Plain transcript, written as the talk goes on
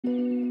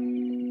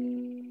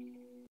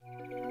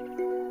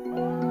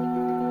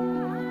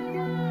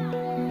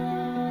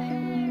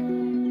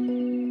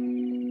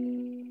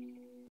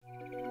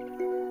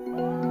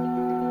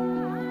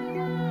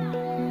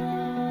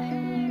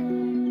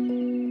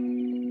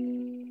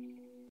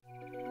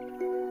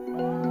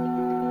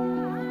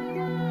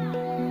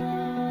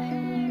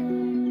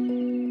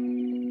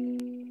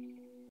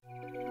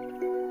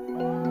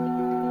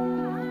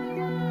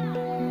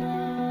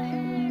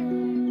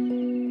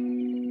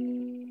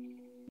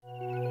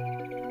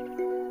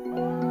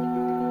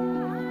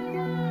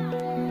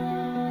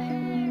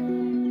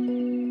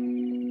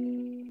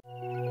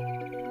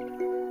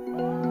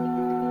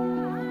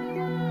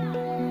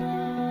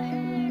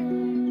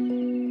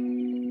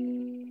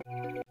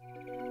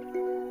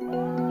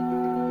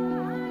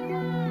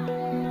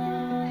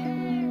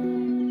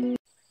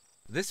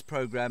This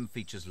program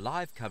features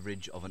live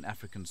coverage of an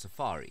African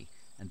safari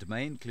and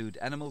may include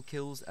animal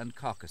kills and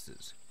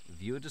carcasses.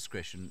 Viewer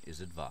discretion is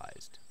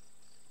advised.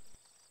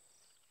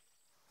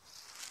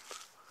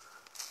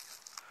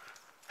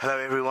 Hello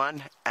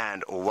everyone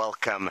and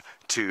welcome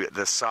to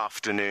this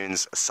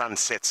afternoon's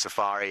Sunset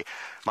Safari.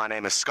 My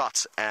name is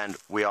Scott and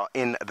we are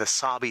in the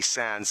Sabi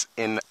Sands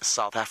in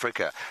South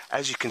Africa.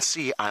 As you can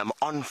see, I am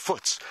on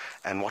foot,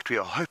 and what we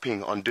are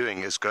hoping on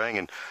doing is going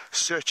and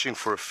searching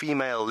for a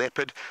female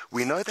leopard.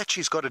 We know that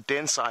she's got a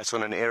den site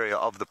on an area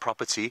of the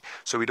property,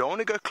 so we don't want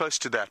to go close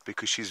to that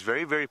because she's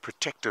very, very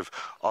protective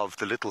of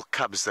the little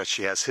cubs that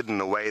she has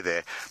hidden away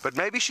there. But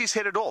maybe she's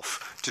headed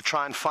off to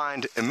try and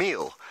find a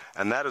meal,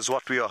 and that is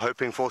what we are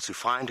hoping for, to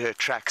find her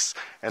tracks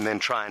and then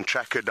try and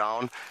track her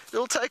down.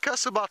 It'll take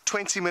us about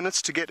 20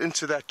 minutes to get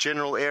into that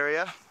general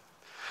area.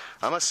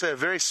 I must say a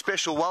very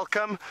special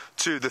welcome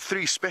to the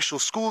three special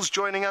schools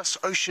joining us: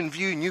 Ocean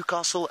View,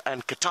 Newcastle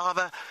and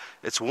Catawba.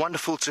 It's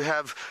wonderful to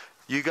have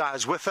you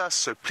guys with us,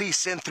 so please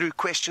send through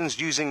questions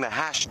using the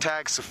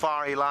hashtag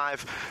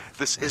SafariLive.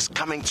 This is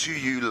coming to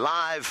you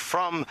live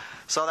from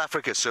South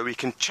Africa, so we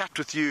can chat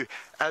with you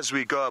as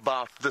we go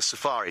about the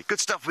safari. Good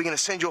stuff. We're going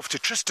to send you off to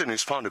Tristan,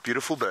 who's found a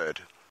beautiful bird.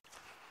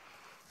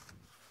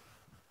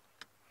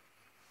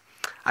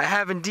 I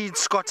have indeed,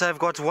 Scott. I've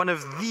got one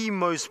of the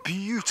most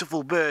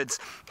beautiful birds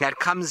that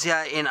comes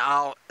here in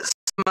our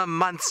summer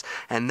months,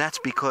 and that's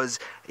because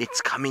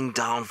it's coming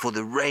down for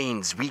the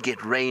rains. We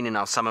get rain in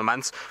our summer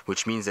months,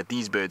 which means that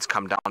these birds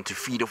come down to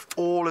feed off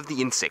all of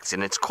the insects,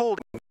 and it's called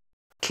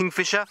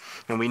kingfisher,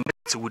 and we know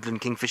it's a woodland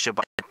kingfisher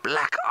by that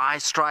black eye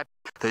stripe,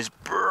 those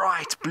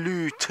bright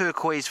blue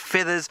turquoise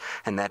feathers,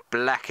 and that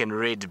black and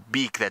red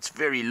beak that's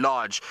very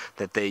large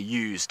that they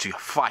use to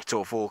fight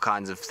off all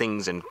kinds of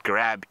things and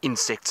grab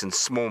insects and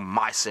small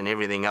mice and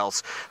everything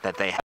else that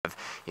they have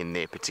in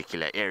their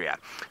particular area.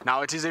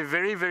 Now, it is a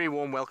very, very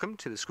warm welcome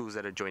to the schools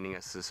that are joining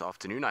us this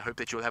afternoon. I hope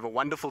that you'll have a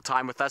wonderful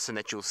time with us and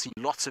that you'll see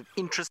lots of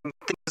interesting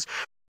things.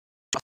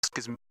 Ask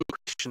as many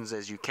questions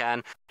as you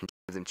can and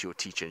give them to your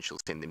teacher, and she'll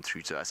send them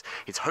through to us.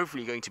 It's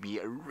hopefully going to be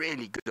a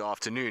really good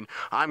afternoon.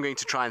 I'm going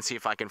to try and see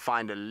if I can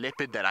find a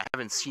leopard that I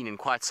haven't seen in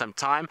quite some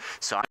time,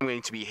 so I'm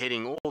going to be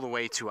heading all the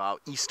way to our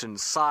eastern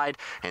side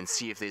and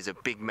see if there's a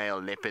big male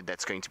leopard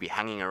that's going to be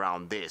hanging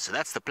around there. So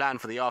that's the plan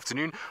for the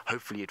afternoon.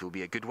 Hopefully it will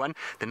be a good one.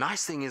 The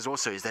nice thing is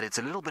also is that it's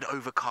a little bit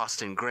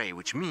overcast and grey,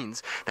 which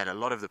means that a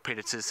lot of the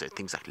predators, so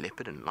things like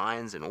leopard and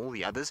lions and all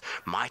the others,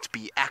 might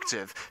be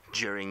active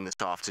during this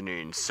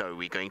afternoon. So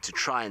we're going to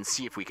try and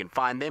see if we can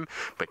find them.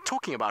 But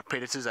talking about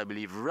predators, I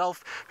believe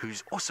Ralph,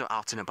 who's also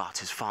out and about,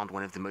 has found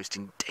one of the most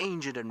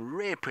endangered and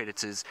rare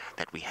predators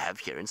that we have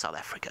here in South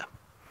Africa.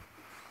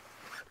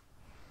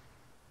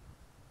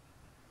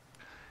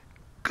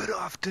 Good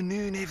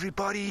afternoon,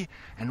 everybody,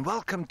 and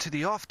welcome to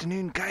the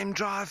afternoon game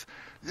drive.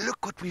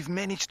 Look what we've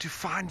managed to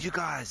find, you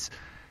guys.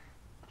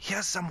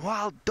 Here's some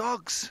wild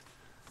dogs.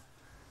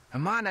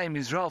 And my name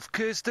is Ralph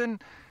Kirsten,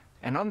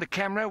 and on the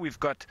camera we've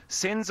got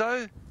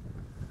Senzo.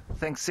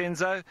 Thanks,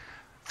 Senzo.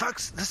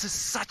 Folks, this is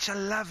such a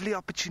lovely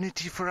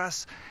opportunity for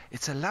us.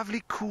 It's a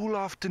lovely cool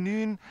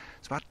afternoon.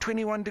 It's about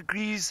 21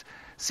 degrees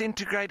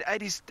centigrade,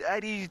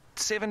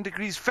 87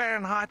 degrees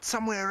Fahrenheit,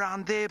 somewhere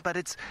around there, but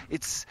it's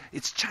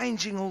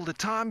changing all the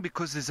time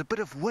because there's a bit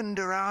of wind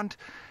around,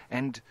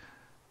 and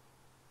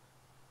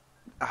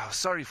oh,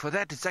 sorry for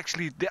that, it's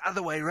actually the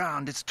other way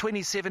around. It's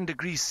 27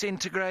 degrees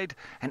centigrade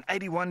and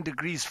 81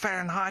 degrees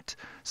Fahrenheit.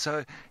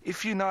 So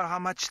if you know how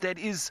much that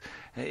is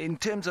in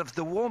terms of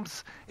the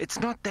warmth, it's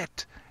not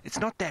that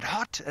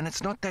hot and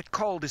it's not that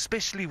cold,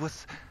 especially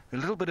with a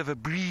little bit of a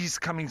breeze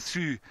coming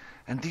through.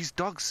 And these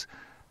dogs,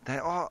 they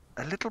are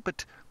a little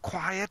bit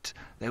quiet.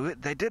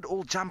 They did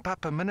all jump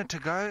up a minute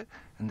ago,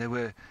 and they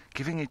were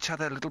giving each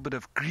other a little bit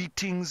of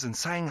greetings and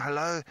saying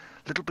hello,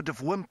 a little bit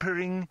of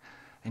whimpering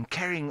and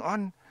carrying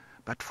on.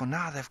 But for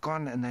now, they've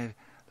gone and they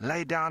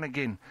lay down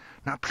again.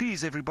 Now,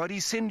 please, everybody,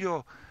 send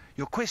your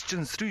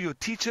questions through your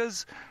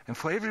teachers. And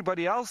for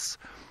everybody else,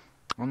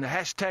 on the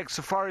hashtag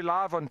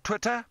SafariLive on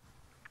Twitter.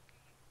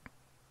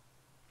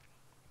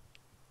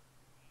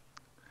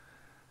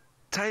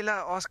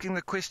 Taylor asking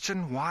the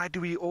question, why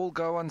do we all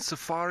go on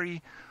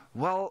safari?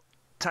 Well,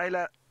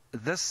 Taylor,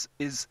 this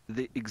is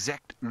the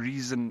exact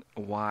reason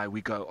why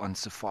we go on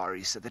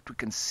safari, so that we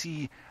can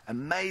see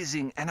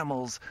amazing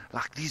animals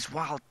like these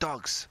wild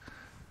dogs.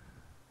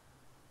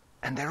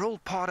 And they're all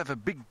part of a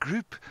big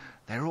group.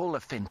 They're all a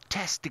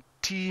fantastic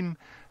team,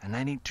 and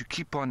they need to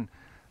keep on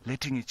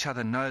letting each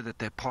other know that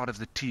they're part of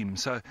the team.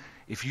 So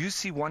if you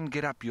see one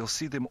get up, you'll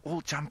see them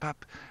all jump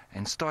up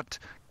and start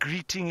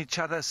greeting each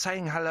other,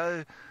 saying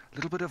hello, a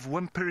little bit of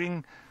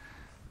whimpering,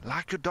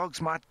 like your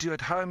dogs might do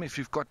at home. If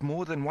you've got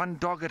more than one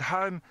dog at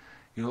home,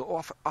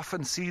 you'll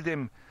often see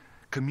them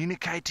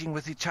communicating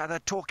with each other,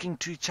 talking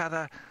to each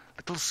other,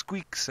 little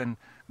squeaks and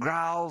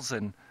growls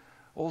and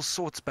all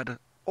sorts, but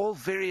all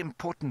very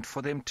important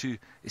for them to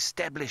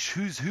establish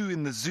who's who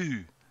in the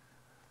zoo.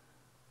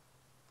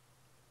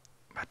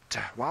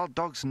 But wild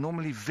dogs are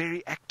normally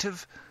very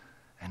active,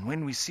 and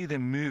when we see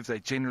them move, they're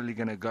generally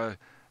going to go and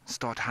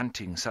start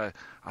hunting. So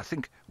I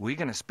think we're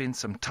going to spend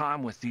some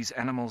time with these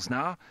animals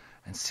now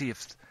and see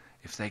if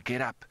they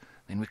get up.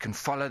 Then we can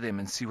follow them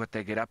and see what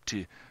they get up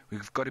to.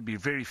 We've got to be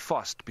very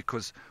fast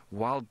because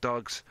wild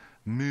dogs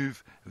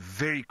move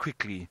very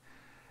quickly.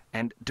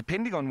 And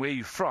depending on where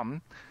you're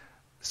from,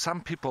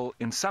 some people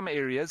in some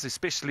areas,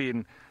 especially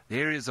in the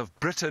areas of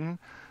Britain,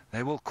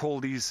 they will call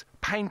these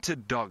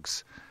painted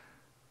dogs.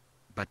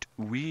 But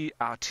we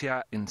out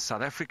here in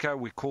South Africa,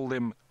 we call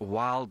them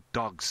wild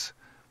dogs.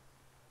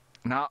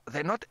 Now,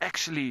 they're not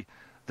actually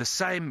the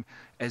same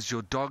as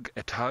your dog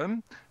at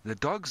home. The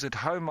dogs at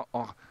home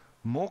are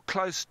more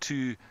close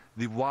to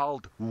the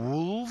wild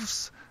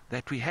wolves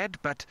that we had,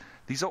 but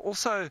these are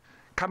also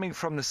coming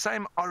from the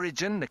same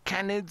origin, the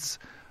canids,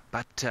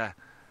 but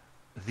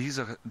these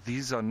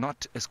are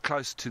not as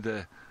close to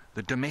the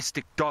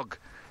domestic dog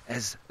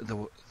as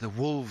the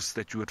wolves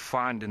that you would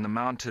find in the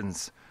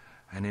mountains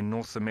and in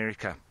North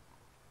America.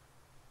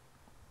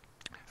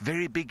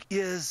 Very big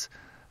ears,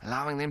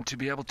 allowing them to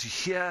be able to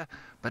hear,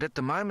 but at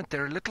the moment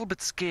they're a little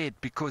bit scared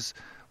because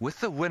with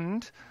the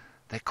wind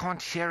they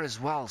can't hear as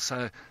well,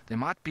 so there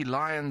might be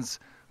lions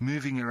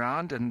moving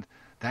around and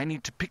they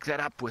need to pick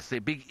that up with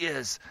their big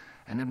ears,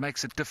 and it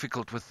makes it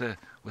difficult with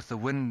the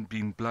wind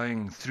being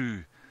blowing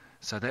through.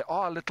 So they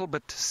are a little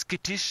bit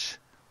skittish.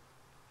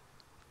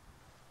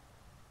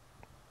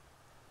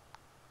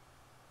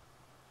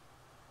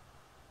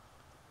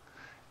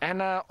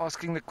 Anna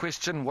asking the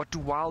question, what do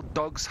wild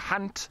dogs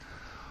hunt?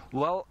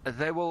 Well,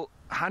 they will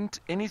hunt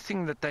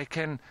anything that they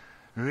can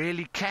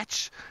really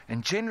catch,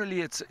 and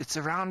generally it's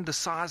around the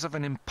size of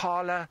an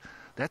impala.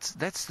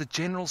 That's the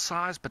general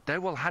size, but they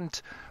will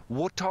hunt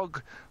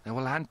warthog, they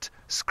will hunt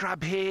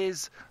scrub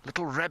hares,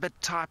 little rabbit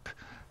type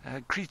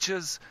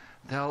creatures.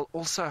 They'll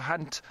also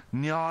hunt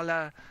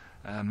nyala,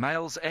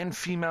 males and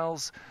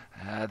females.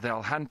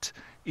 They'll hunt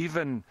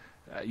even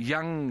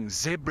young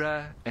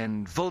zebra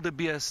and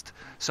wildebeest.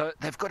 So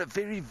they've got a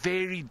very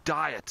varied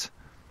diet,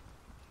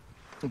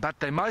 but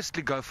they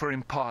mostly go for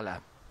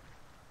impala.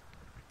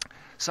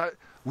 So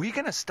we're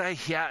going to stay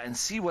here and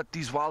see what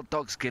these wild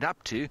dogs get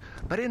up to,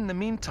 but in the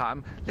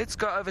meantime, let's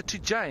go over to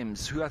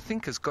James, who I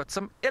think has got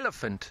some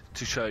elephant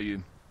to show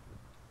you.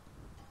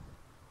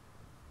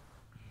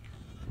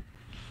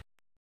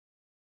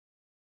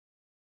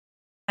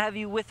 Have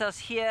you with us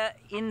here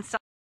in South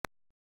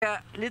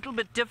Africa. A little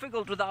bit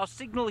difficult with our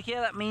signal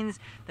here. That means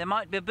there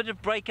might be a bit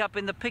of breakup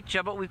in the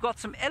picture, but we've got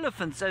some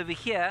elephants over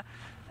here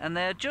and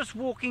they're just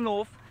walking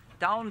off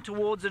down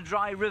towards a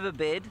dry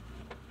riverbed,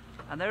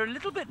 and they're a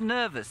little bit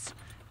nervous.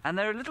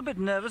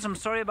 I'm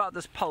sorry about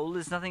this pole,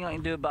 there's nothing I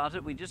can do about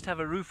it, we just have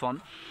a roof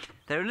on.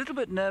 They're a little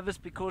bit nervous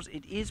because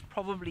it is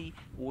probably,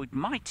 or it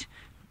might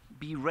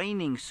be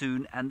raining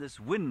soon, and this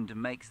wind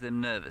makes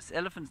them nervous.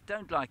 Elephants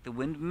don't like the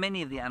wind.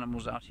 Many of the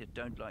animals out here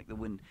don't like the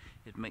wind.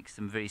 It makes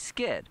them very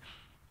scared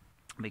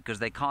because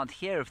they can't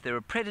hear if there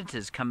are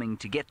predators coming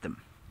to get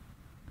them.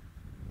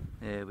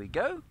 There we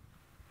go.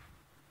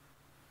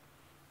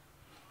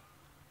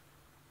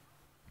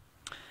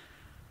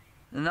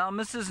 Now,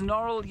 Mrs.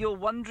 Norrell, you're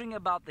wondering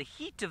about the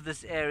heat of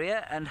this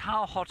area and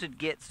how hot it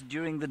gets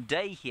during the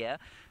day here.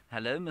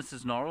 Hello,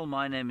 Mrs. Norrell.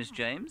 My name is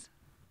James.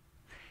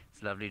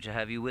 It's lovely to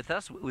have you with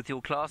us, with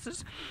your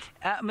classes.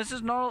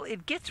 Mrs. Norrell,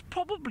 it gets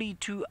probably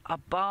to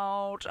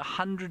about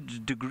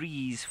 100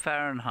 degrees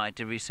Fahrenheit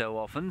every so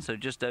often, so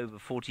just over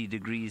 40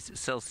 degrees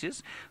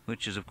Celsius,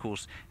 which is, of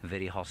course,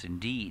 very hot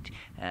indeed,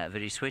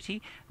 very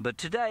sweaty. But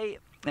today,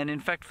 and in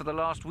fact for the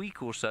last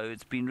week or so,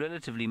 it's been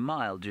relatively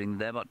mild during the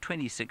day, about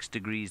 26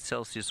 degrees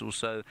Celsius or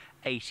so,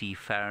 80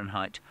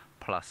 Fahrenheit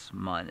plus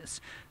minus.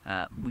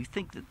 We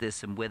think that there's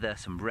some weather,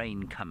 some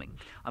rain coming.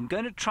 I'm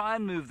going to try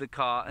and move the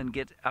car and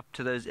get up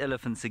to those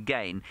elephants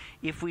again.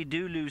 If we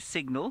do lose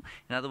signal,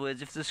 in other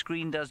words, if the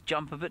screen does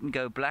jump a bit and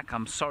go black,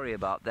 I'm sorry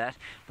about that,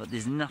 but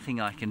there's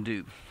nothing I can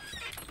do.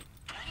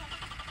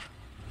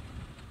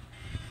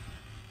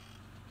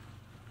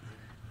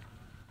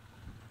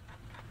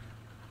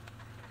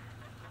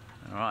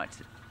 All right,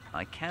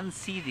 I can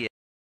see the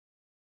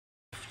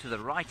to the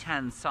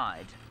right-hand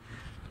side.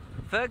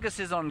 Fergus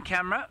is on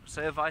camera,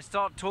 so if I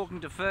start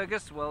talking to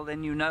Fergus, well,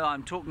 then you know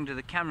I'm talking to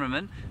the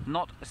cameraman,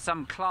 not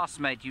some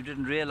classmate you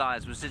didn't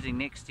realize was sitting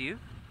next to you.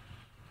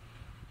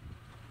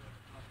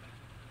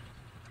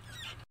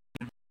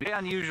 Very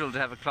unusual to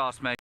have a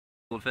classmate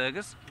called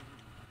Fergus.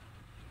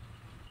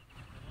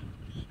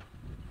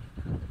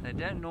 They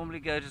don't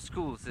normally go to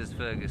school, says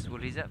Fergus. Well,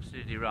 he's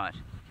absolutely right.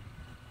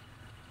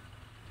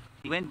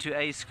 He went to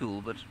a school,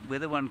 but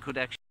whether one could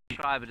actually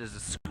describe it as a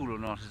school or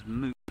not is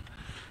moot.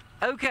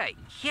 Okay,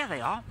 here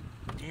they are.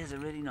 Here's a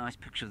really nice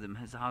picture of them.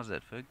 How's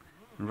that, Ferg?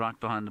 Right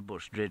behind the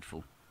bush.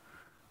 Dreadful.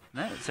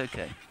 No, it's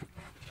okay.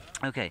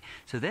 Okay,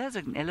 so there's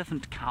an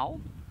elephant cow,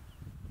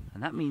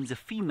 and that means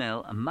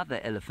a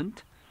mother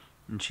elephant,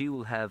 and she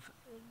will have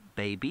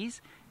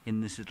babies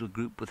in this little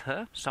group with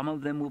her. Some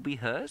of them will be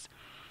hers.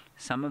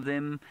 Some of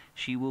them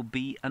she will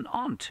be an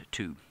aunt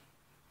to.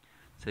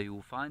 So you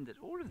will find that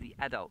all of the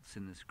adults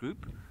in this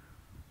group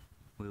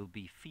will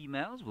be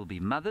females, will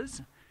be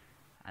mothers,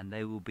 and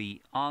they will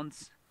be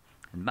aunts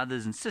and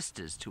mothers and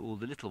sisters to all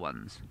the little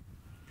ones.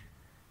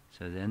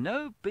 So there are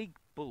no big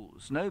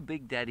bulls, no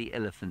big daddy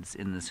elephants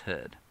in this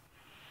herd.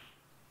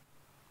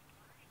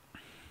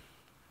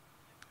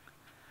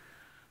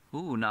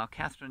 Ooh, now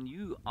Catherine,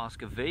 you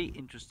ask a very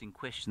interesting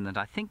question that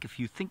I think if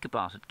you think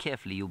about it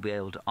carefully, you'll be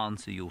able to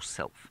answer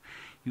yourself.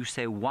 You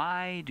say,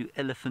 why do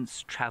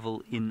elephants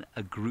travel in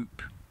a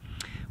group?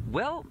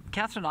 Well,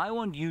 Catherine, I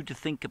want you to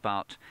think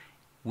about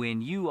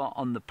when you are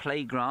on the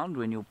playground,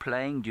 when you're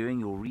playing during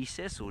your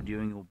recess or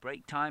during your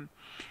break time,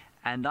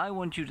 and I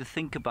want you to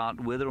think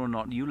about whether or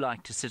not you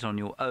like to sit on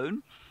your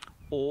own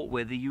or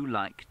whether you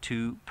like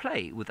to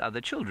play with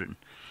other children.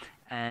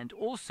 And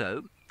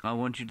also, I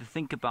want you to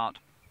think about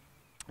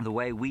the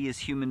way we as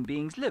human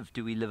beings live.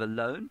 Do we live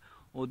alone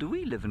or do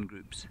we live in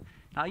groups?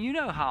 Now, you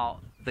know how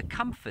the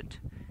comfort,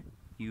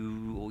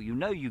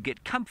 you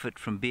get comfort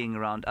from being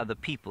around other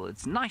people.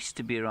 It's nice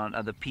to be around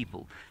other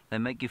people. They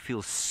make you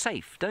feel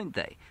safe, don't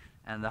they?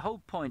 And the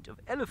whole point of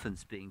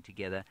elephants being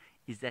together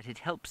is that it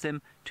helps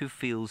them to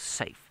feel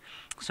safe.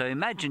 So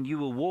imagine you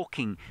were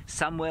walking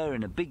somewhere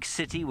in a big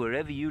city,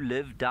 wherever you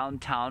live,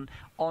 downtown,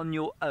 on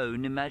your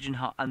own. Imagine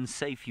how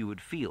unsafe you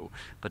would feel.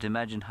 But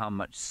imagine how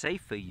much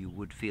safer you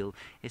would feel,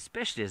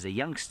 especially as a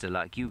youngster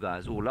like you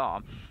guys all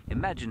are.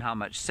 Imagine how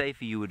much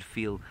safer you would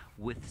feel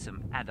with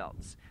some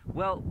adults.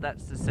 Well,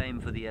 that's the same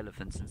for the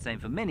elephants and same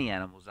for many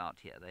animals out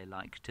here. They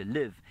like to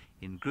live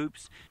in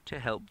groups to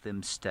help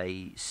them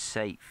stay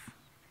safe.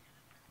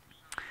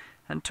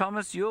 And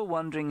Thomas, you're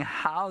wondering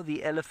how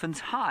the elephants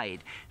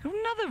hide.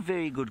 Another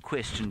very good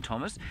question,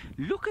 Thomas.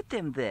 Look at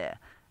them there.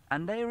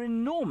 And they are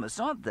enormous,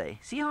 aren't they?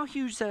 See how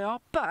huge they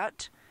are?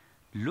 But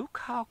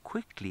look how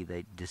quickly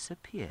they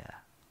disappear.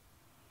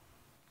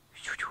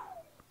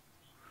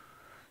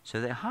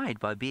 So they hide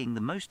by being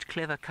the most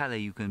clever colour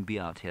you can be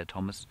out here,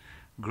 Thomas.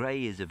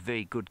 Grey is a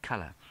very good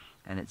colour.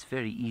 And it's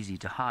very easy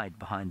to hide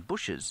behind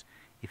bushes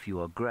if you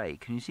are grey.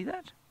 Can you see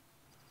that?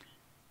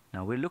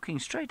 Now we're looking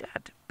straight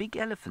at big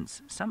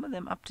elephants, some of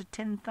them up to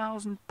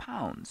 10,000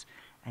 pounds,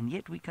 and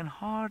yet we can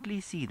hardly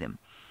see them.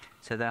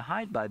 So they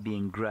hide by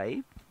being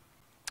grey.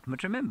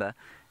 But remember,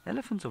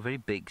 elephants are very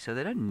big, so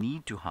they don't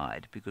need to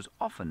hide, because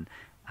often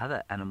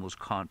other animals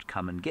can't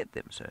come and get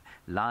them. So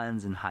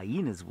lions and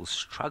hyenas will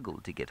struggle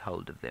to get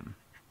hold of them.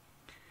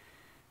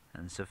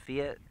 And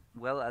Sophia,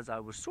 well, as I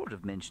was sort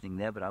of mentioning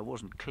there, but I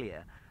wasn't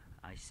clear,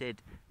 I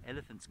said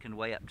elephants can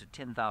weigh up to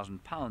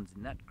 10,000 pounds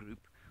in that group.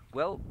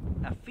 Well,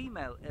 a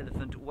female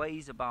elephant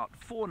weighs about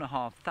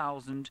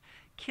 4,500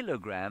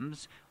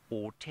 kilograms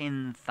or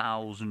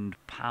 10,000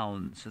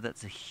 pounds. So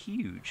that's a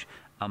huge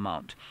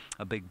amount.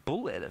 A big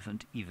bull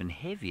elephant, even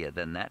heavier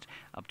than that,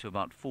 up to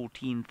about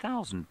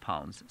 14,000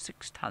 pounds,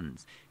 6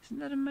 tons. Isn't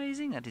that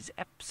amazing? That is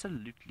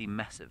absolutely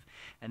massive.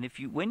 And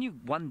when you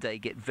one day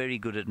get very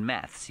good at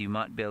maths, you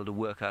might be able to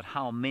work out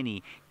how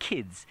many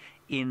kids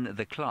in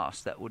the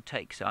class that would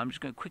take. So I'm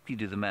just going to quickly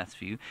do the maths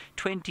for you.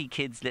 20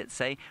 kids, let's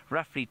say,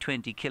 roughly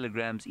 20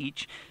 kilograms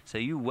each. So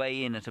you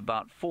weigh in at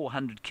about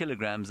 400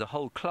 kilograms, the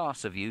whole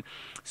class of you.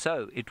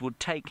 So it would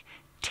take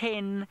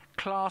 10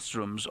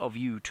 classrooms of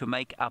you to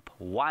make up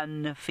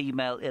one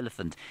female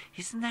elephant.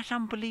 Isn't that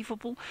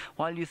unbelievable?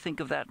 While you think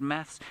of that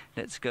maths,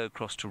 let's go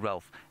across to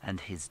Ralph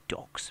and his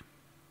dogs.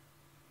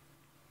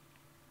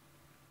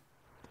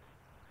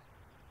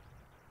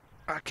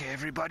 Okay,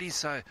 everybody,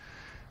 so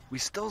we're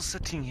still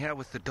sitting here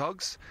with the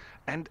dogs,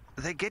 and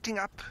they're getting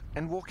up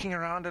and walking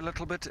around a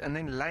little bit and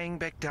then laying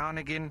back down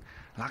again.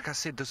 Like I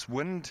said, this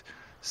wind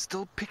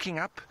still picking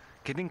up,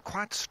 getting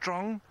quite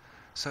strong.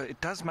 So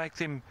it does make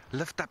them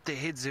lift up their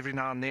heads every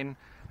now and then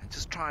and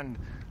just try and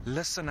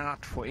listen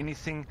out for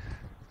anything.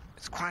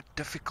 It's quite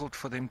difficult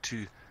for them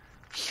to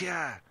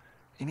hear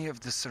any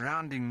of the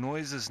surrounding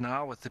noises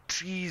now, with the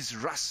trees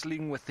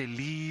rustling with their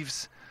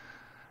leaves.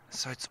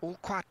 So it's all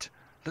quite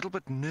a little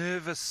bit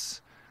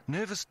nervous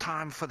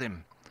time for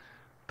them.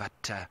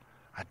 But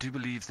I do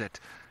believe that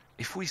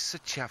if we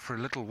sit here for a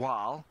little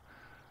while,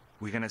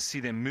 we're going to see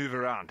them move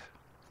around.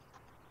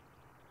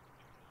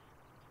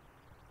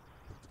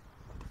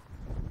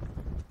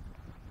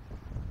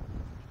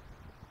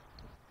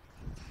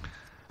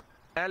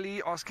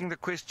 Ali asking the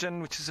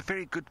question, which is a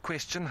very good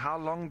question: how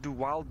long do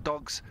wild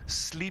dogs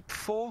sleep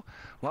for?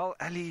 Well,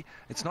 Ali,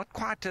 it's not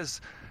quite as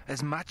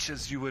as much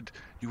as you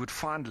would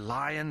find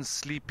lions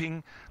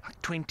sleeping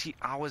like 20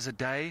 hours a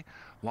day.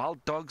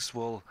 Wild dogs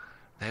will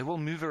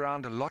move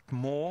around a lot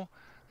more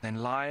than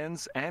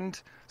lions,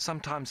 and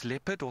sometimes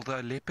leopard,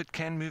 although leopard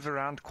can move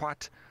around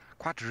quite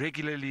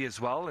regularly as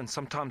well, and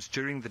sometimes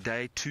during the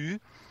day too.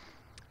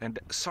 And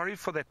sorry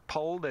for that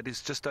pole that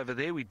is just over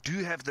there. We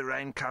do have the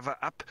rain cover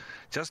up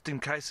just in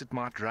case it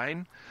might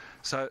rain.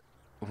 So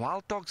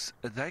wild dogs,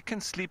 they can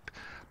sleep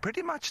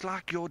pretty much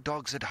like your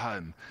dogs at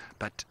home,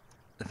 but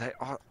they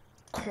are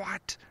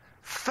quite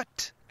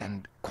fit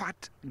and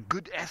quite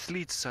good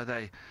athletes. So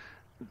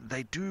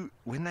they do,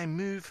 when they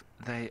move,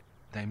 they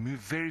move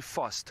very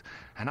fast.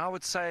 And I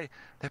would say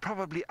they're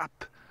probably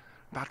up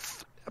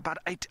about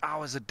 8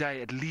 hours a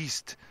day at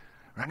least,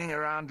 running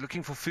around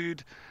looking for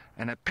food.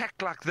 And a pack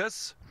like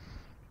this,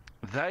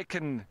 they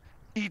can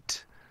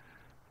eat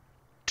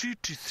 2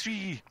 to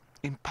 3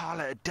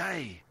 impala a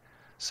day.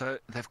 So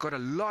they've got a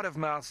lot of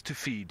mouths to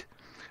feed.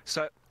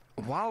 So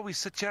while we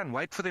sit here and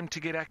wait for them to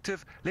get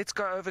active, let's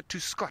go over to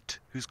Scott,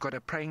 who's got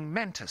a praying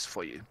mantis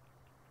for you.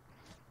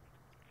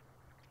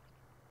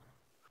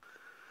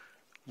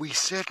 We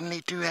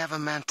certainly do have a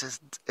mantis.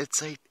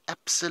 It's a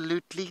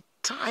absolutely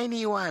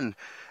tiny one.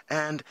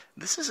 And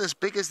this is as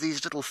big as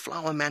these little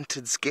flower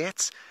mantids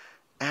get.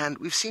 And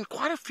we've seen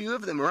quite a few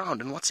of them around,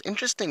 and what's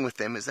interesting with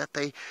them is that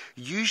they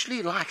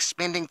usually like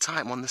spending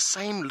time on the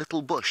same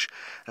little bush,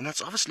 and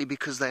that's obviously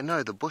because they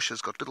know the bush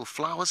has got little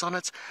flowers on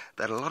it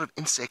that a lot of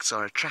insects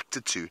are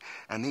attracted to,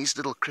 and these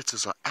little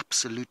critters are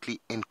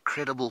absolutely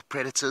incredible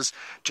predators.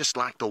 Just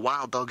like the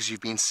wild dogs you've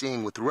been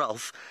seeing with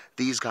Ralph,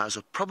 these guys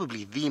are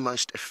probably the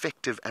most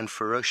effective and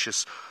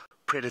ferocious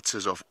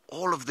predators of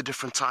all of the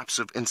different types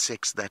of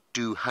insects that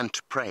do hunt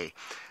prey.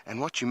 And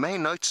what you may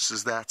notice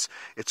is that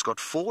it's got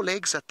 4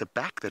 legs at the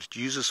back that it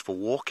uses for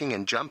walking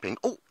and jumping.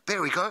 Oh,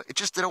 there we go. It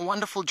just did a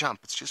wonderful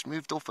jump. It's just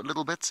moved off a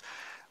little bit.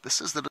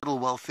 This is the little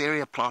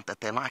Waltheria plant that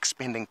they like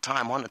spending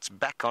time on. It's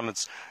back on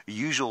its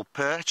usual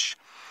perch.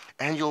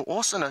 And you'll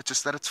also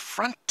notice that its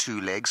front 2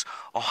 legs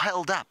are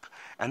held up.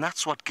 And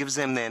that's what gives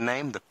them their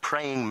name, the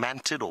praying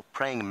mantid or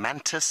praying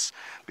mantis,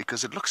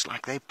 because it looks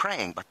like they're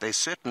praying, but they're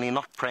certainly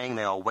not praying.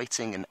 They are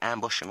waiting in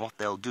ambush, and what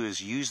they'll do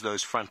is use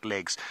those front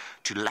legs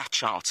to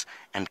latch out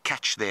and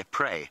catch their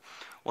prey.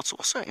 What's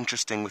also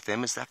interesting with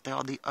them is that they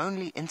are the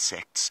only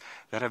insects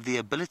that have the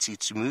ability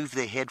to move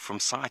their head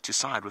from side to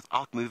side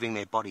without moving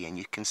their body. And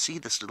you can see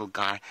this little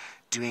guy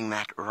doing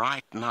that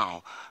right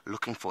now,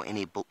 looking for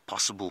any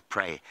possible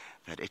prey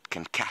that it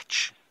can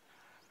catch.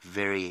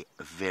 Very,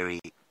 very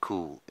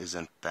cool,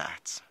 isn't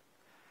that?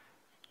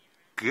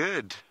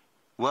 Good.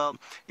 Well,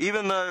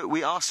 even though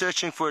we are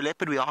searching for a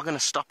leopard, we are going to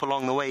stop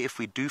along the way if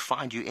we do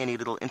find you any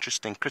little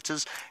interesting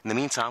critters. In the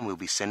meantime, we'll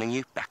be sending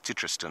you back to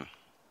Tristan.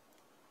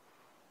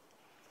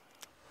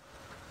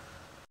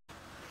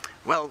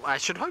 Well, I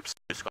should hope so,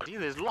 Scotty.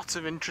 There's lots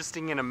of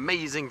interesting and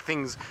amazing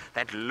things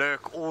that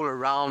lurk all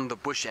around the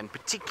bush, and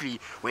particularly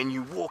when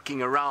you're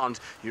walking around,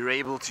 you're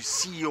able to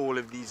see all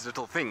of these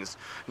little things.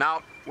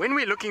 Now, when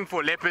we're looking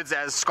for leopards,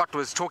 as Scott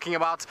was talking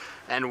about,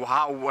 and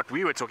what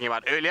we were talking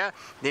about earlier,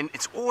 then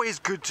it's always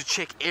good to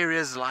check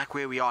areas like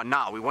where we are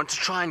now. We want to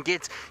try and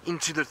get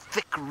into the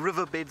thick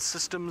riverbed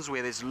systems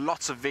where there's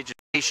lots of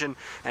vegetation,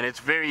 and it's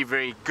very,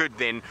 very good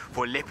then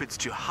for leopards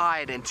to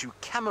hide and to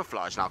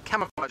camouflage. Now,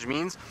 camouflage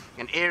means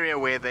an area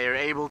where they're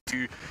able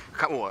to,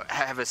 or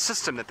have a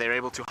system that they're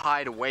able to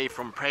hide away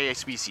from prey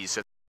species.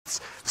 So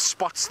the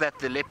spots that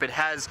the leopard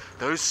has,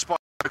 those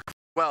spots work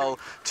well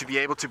to be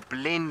able to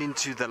blend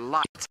into the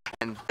light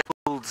and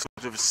build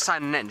sort of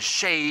sun and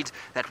shade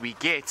that we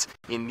get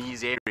in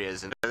these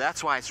areas. And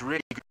that's why it's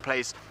really a good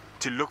place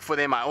to look for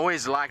them. I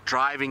always like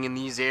driving in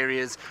these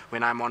areas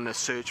when I'm on a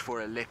search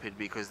for a leopard,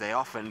 because they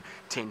often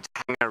tend to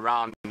hang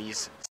around in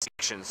these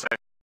sections. So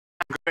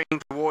I'm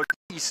going towards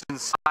the eastern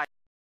side.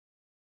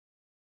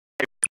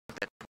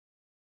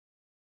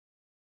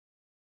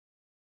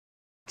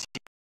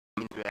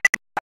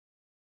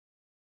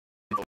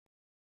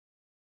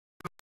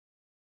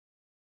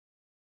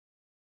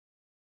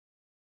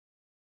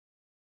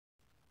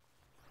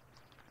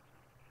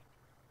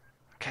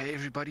 Okay,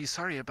 everybody,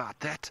 sorry about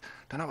that.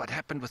 Don't know what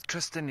happened with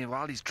Tristan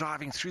while he's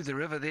driving through the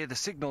river there. The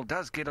signal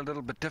does get a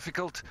little bit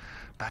difficult,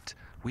 but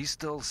we're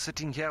still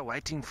sitting here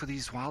waiting for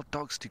these wild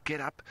dogs to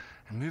get up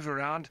and move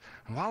around.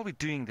 And while we're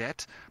doing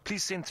that,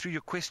 please send through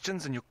your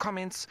questions and your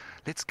comments.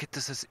 Let's get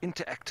this as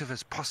interactive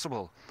as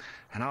possible.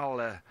 And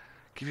I'll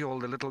give you all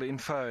the little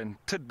info and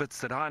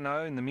tidbits that I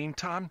know in the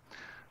meantime.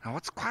 Now,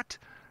 what's quite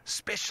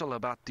special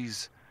about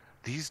these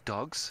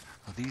dogs,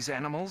 or these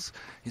animals,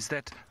 is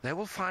that they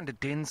will find a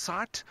den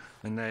site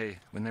when they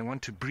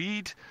want to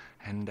breed,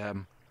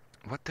 and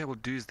what they will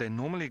do is they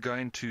normally go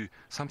into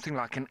something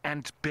like an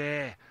ant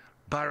bear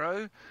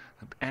burrow.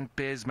 Ant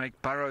bears make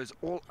burrows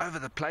all over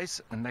the place,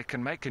 and they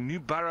can make a new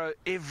burrow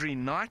every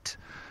night,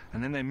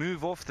 and then they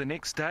move off the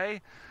next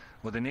day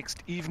or the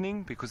next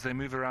evening, because they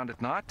move around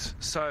at night.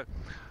 So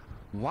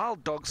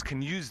wild dogs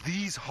can use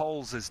these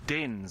holes as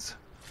dens.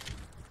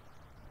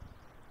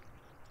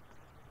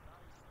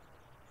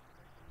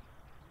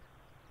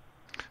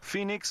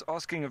 Phoenix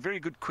asking a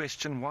very good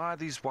question. Why are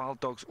these wild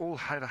dogs all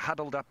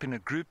huddled up in a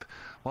group?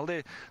 Well,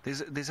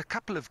 there's a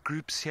couple of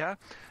groups here,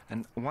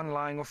 and one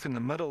lying off in the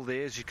middle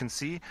there, as you can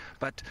see.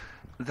 But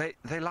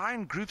they lie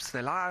in groups,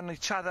 they lie on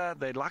each other,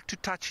 they like to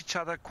touch each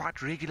other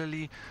quite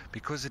regularly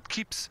because it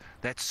keeps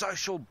that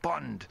social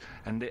bond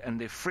and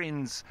their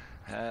friends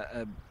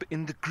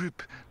in the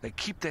group. They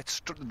keep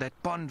that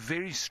bond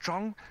very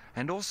strong.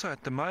 And also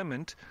at the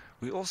moment,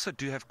 we also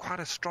do have quite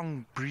a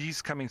strong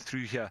breeze coming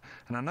through here.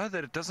 And I know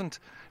that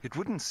it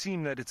wouldn't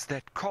seem that it's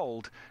that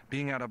cold,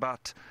 being at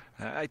about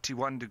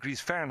 81 degrees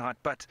Fahrenheit,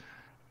 but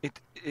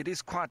it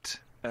is quite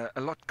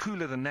a lot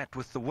cooler than that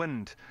with the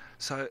wind.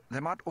 So they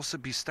might also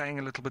be staying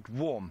a little bit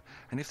warm.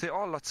 And if there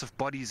are lots of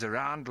bodies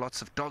around,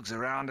 lots of dogs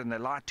around, and they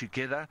lie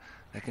together,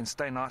 they can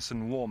stay nice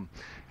and warm.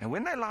 And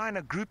when they lie in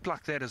a group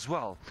like that as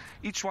well,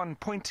 each one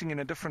pointing in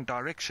a different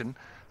direction,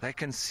 they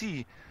can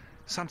see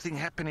something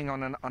happening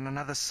on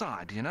another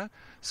side, you know.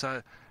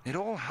 So it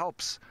all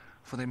helps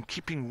for them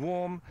keeping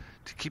warm,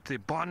 to keep their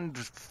bond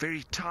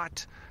very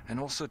tight, and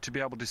also to be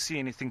able to see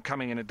anything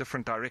coming in a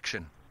different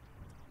direction.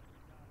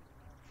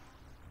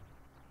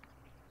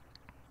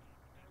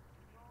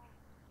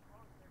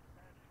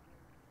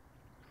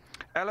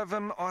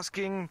 Alavim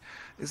asking,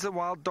 is the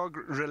wild dog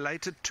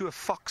related to a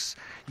fox?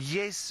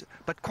 Yes,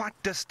 but quite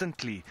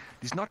distantly.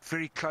 He's not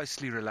very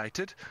closely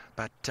related,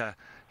 but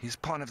he's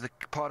part of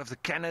the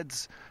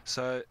canids,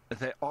 so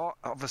they are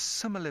of a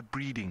similar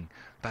breeding,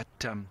 but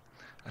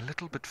a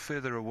little bit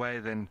further away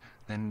than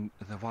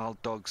the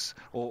wild dogs,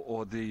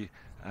 or the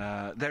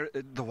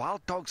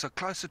wild dogs are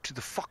closer to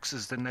the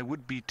foxes than they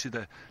would be to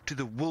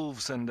the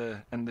wolves and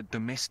the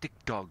domestic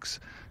dogs.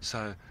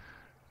 So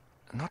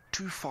not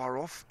too far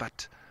off,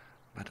 but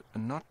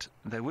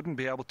they wouldn't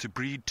be able to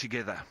breed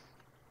together.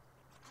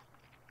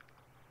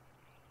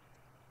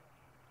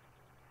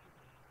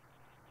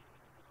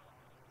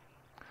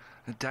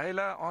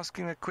 Dayla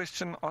asking a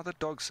question, are the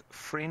dogs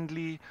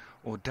friendly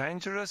or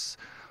dangerous?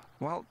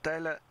 Well,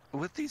 Dayla,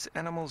 with these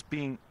animals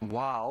being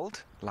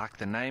wild, like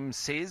the name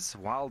says,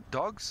 wild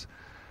dogs,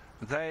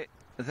 they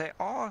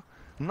are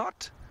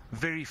not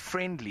very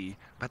friendly,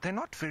 but they're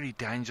not very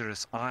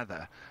dangerous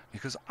either,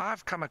 because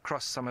I've come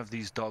across some of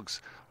these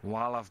dogs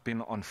while I've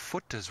been on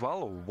foot as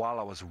well, or while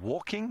I was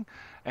walking,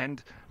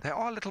 and they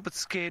are a little bit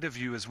scared of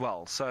you as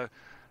well. So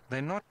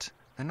they're not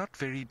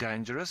very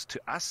dangerous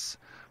to us,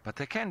 but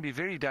they can be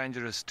very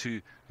dangerous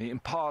to the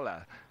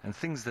impala and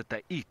things that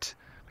they eat,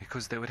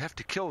 because they would have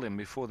to kill them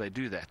before they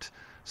do that.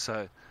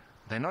 So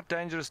they're not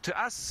dangerous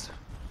to us,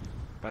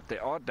 but they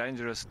are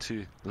dangerous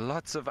to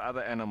lots of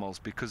other animals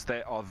because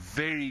they are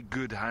very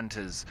good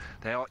hunters.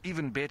 They are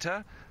even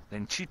better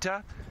than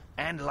cheetah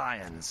and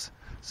lions.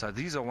 So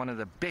these are one of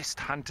the best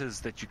hunters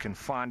that you can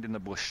find in the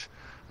bush.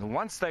 And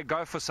once they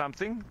go for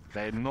something,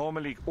 they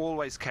normally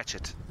always catch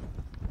it.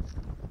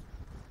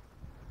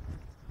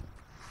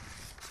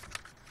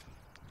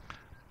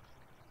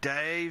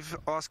 Dave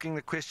asking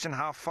the question,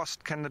 how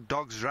fast can the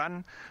dogs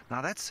run?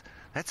 Now that's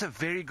a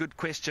very good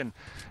question.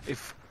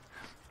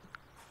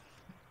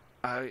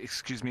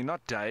 Excuse me, not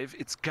Dave,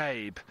 it's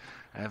Gabe.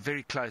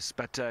 Very close,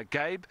 but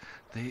Gabe,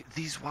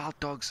 these wild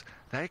dogs,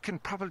 they can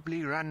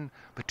probably run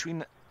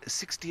between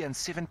 60 and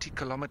 70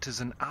 kilometers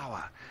an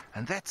hour,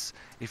 and that's,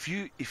 if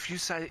you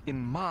say in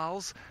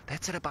miles,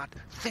 that's at about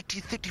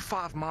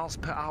 35 miles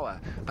per hour.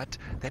 But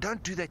they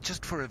don't do that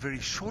just for a very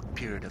short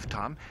period of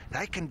time.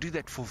 They can do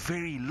that for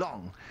very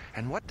long.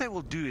 And what they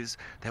will do is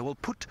they will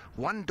put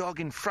one dog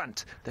in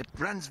front that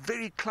runs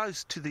very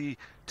close to the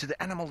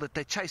animal that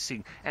they're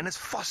chasing, and as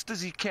fast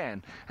as he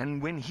can,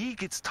 and when he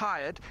gets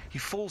tired, he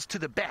falls to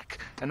the back,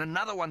 and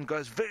another one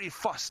goes very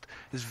fast.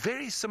 It's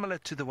very similar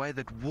to the way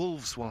that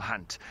wolves will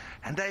hunt,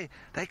 and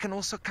they can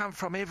also come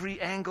from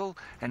every angle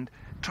and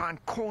try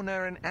and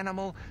corner an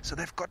animal. So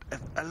they've got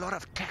a lot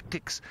of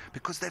tactics,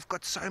 because they've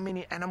got so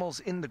many animals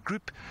in the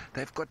group.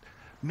 They've got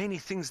many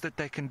things that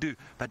they can do,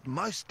 but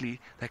mostly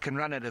they can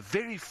run at a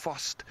very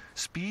fast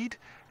speed,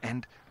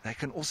 and they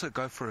can also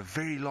go for a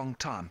very long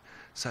time.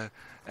 So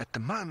at the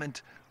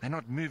moment they're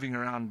not moving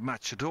around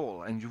much at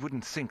all, and you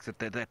wouldn't think that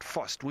they're that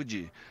fast, would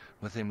you,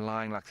 with them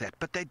lying like that?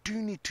 But they do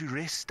need to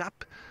rest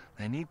up.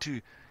 They need to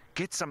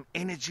get some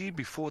energy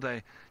before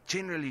they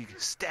generally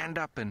stand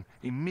up and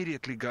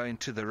immediately go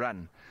into the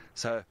run.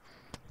 So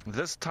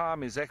this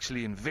time is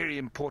actually very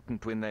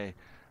important when they're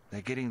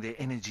getting their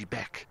energy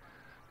back,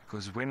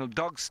 because when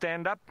dogs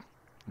stand up,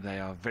 they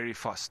are very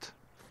fast.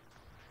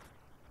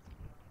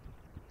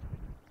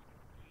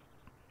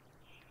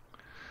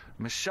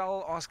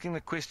 Michelle asking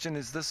the question,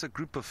 is this a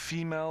group of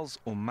females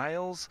or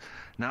males?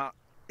 Now,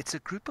 it's a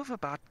group of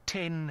about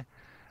 10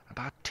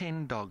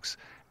 dogs,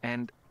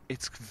 and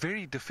it's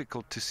very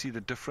difficult to see the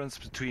difference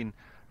between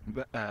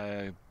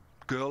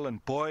girl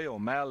and boy, or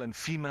male and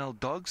female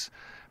dogs,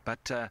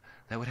 but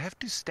they would have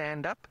to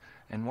stand up,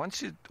 and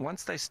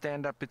once they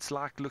stand up, it's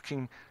like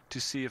looking to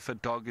see if a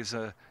dog is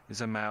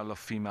a male or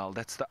female.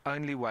 That's the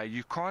only way.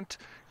 You can't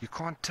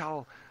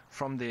tell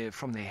from their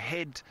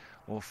head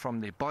or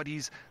from their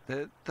bodies.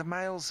 The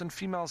males and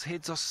females'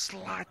 heads are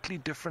slightly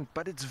different,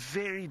 but it's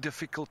very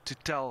difficult to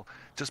tell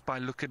just by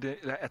looking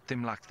at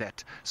them like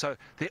that. So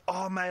there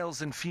are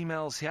males and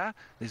females here.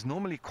 There's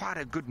normally quite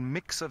a good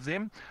mix of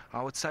them.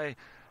 I would say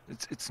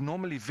it's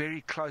normally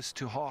very close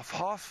to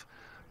half-half,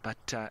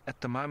 but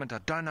at the moment I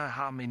don't know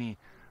how many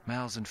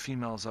males and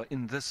females are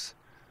in this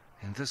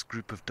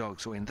group of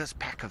dogs, or in this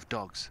pack of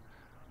dogs.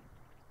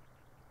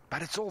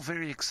 But it's all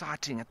very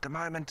exciting at the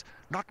moment.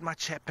 Not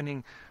much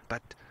happening,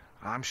 but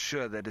I'm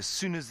sure that as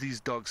soon as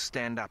these dogs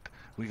stand up,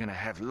 we're going to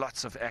have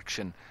lots of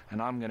action,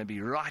 and I'm going to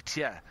be right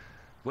here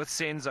with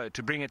Senzo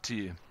to bring it to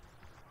you.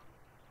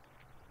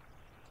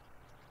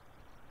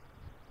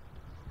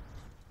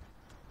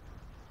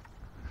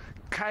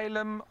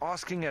 Caleb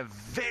asking a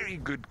very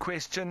good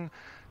question.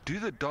 Do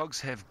the dogs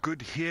have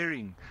good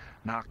hearing?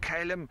 Now,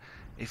 Caleb,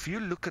 if you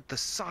look at the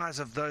size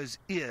of those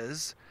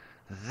ears,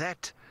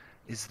 that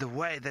is the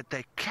way that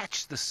they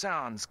catch the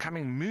sounds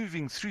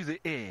moving through the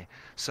air.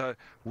 So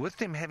with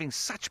them having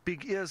such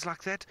big ears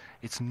like that,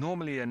 it's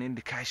normally an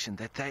indication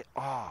that they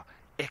are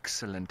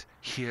excellent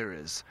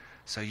hearers.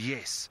 So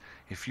yes,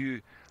 if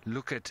you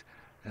look at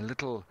a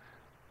little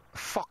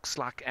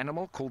fox-like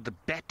animal called the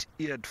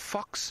bat-eared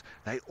fox,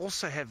 they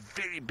also have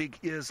very big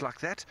ears like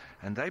that,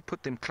 and they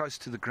put them close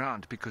to the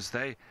ground because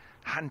they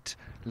hunt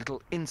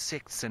little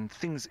insects and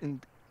things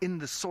in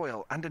the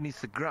soil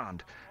underneath the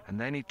ground, and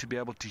they need to be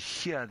able to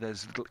hear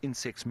those little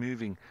insects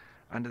moving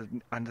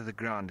under the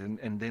ground,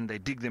 and then they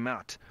dig them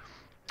out.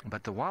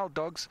 But the wild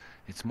dogs,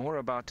 it's more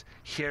about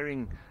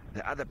hearing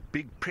the other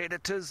big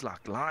predators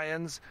like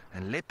lions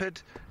and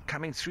leopard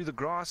coming through the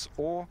grass,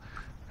 or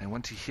they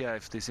want to hear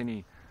if there's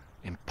any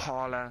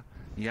impala,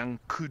 young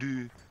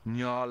kudu,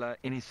 nyala,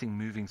 anything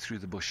moving through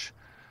the bush,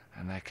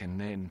 and they can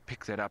then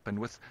pick that up. And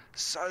with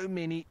so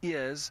many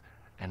ears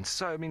and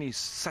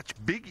such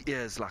big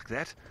ears like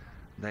that,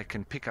 they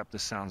can pick up the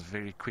sounds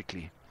very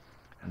quickly,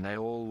 and they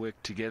all work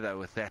together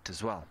with that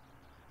as well.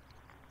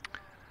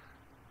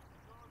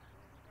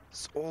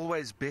 It's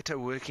always better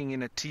working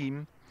in a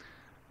team.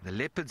 The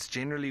leopards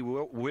generally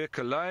work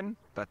alone,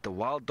 but the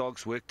wild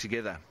dogs work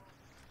together.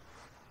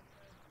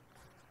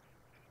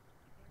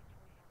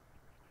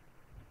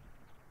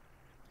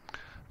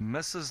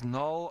 Mrs.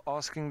 Knoll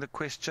asking the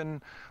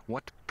question,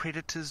 what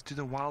predators do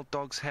the wild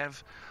dogs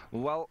have?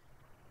 Well,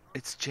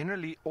 it's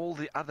generally all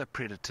the other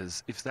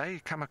predators. If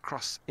they come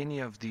across any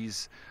of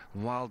these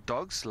wild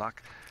dogs,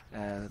 like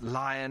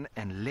lion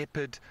and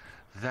leopard,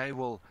 they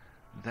will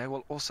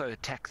also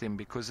attack them,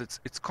 because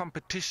it's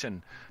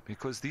competition,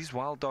 because these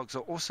wild dogs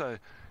are also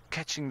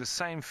catching the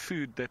same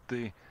food that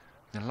the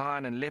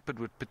lion and leopard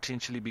would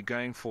potentially be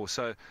going for.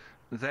 So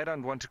they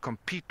don't want to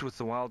compete with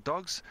the wild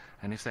dogs,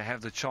 and if they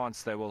have the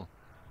chance, they will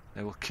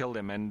kill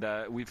them. And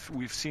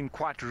we've seen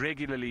quite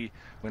regularly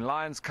when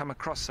lions come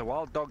across a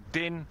wild dog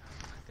den,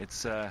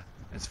 it's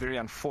very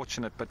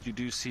unfortunate, but you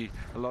do see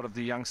a lot of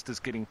the youngsters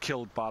getting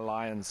killed by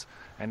lions,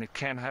 and it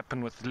can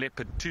happen with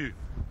leopard too.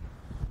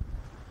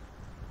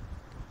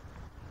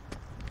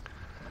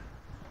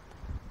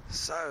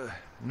 So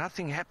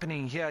nothing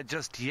happening here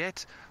just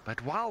yet,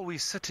 but while we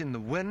sit in the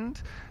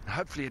wind, and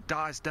hopefully it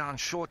dies down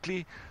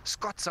shortly,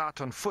 Scott's out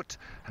on foot,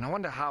 and I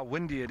wonder how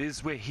windy it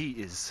is where he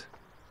is.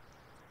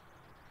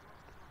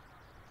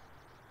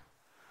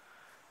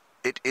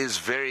 It is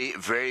very,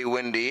 very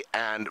windy,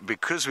 and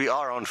because we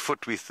are on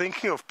foot, we're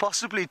thinking of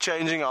possibly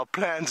changing our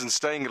plans and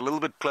staying a little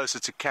bit closer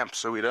to camp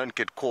so we don't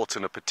get caught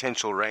in a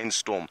potential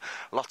rainstorm.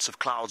 Lots of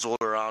clouds all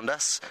around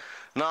us.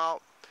 Now,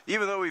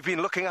 even though we've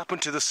been looking up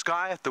into the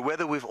sky at the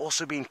weather, we've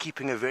also been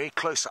keeping a very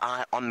close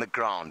eye on the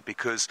ground,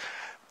 because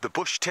the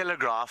bush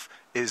telegraph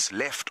is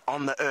left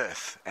on the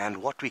earth, and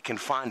what we can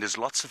find is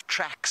lots of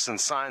tracks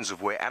and signs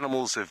of where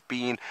animals have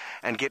been,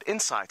 and get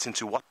insights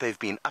into what they've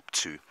been up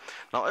to.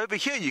 Now over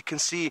here you can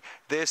see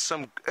there's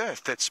some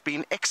earth that's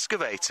been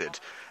excavated,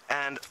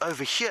 and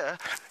over here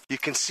you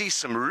can see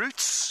some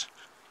roots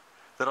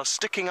that are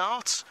sticking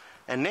out,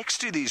 and next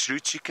to these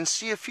roots you can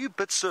see a few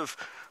bits of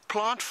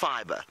plant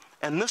fiber,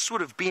 and this would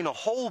have been a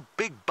whole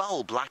big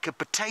bulb like a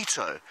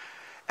potato.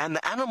 And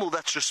the animal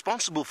that's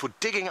responsible for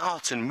digging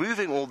out and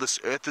moving all this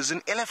earth is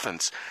an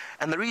elephant.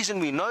 And the reason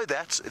we know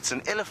that it's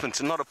an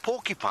elephant and not a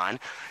porcupine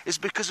is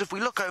because if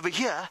we look over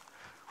here,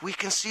 we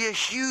can see a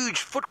huge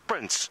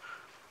footprint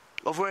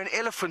of where an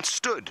elephant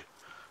stood.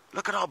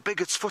 Look at how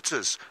big its foot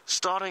is,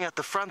 starting at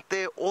the front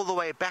there all the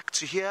way back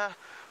to here.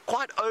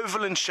 Quite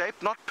oval in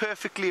shape, not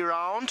perfectly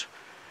round.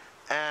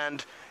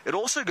 And it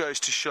also goes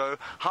to show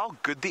how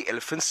good the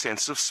elephant's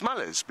sense of smell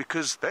is,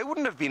 because they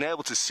wouldn't have been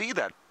able to see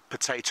that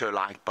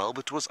potato-like bulb.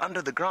 It was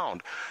under the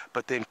ground,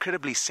 but the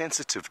incredibly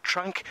sensitive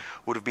trunk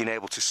would have been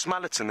able to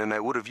smell it, and then they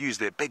would have used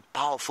their big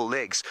powerful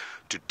legs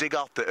to dig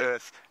out the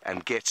earth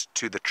and get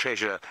to the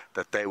treasure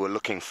that they were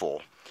looking for.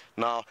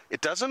 Now,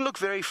 it doesn't look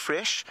very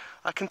fresh.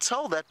 I can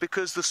tell that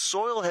because the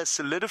soil has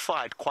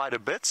solidified quite a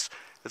bit.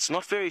 It's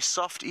not very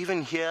soft.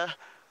 Even here,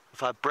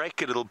 if I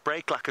break it, it'll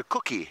break like a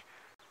cookie,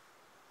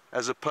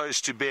 as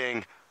opposed to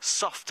being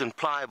soft and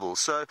pliable.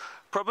 So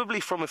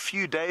probably from a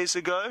few days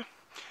ago.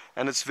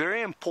 And it's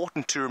very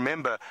important to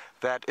remember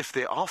that if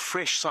there are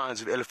fresh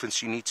signs of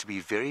elephants, you need to be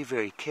very,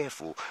 very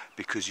careful,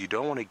 because you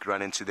don't want to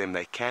run into them.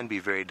 They can be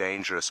very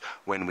dangerous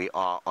when we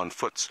are on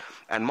foot.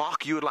 And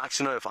Mark, you would like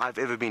to know if I've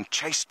ever been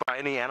chased by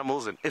any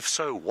animals, and if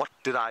so, what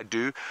did I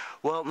do?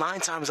 Well, 9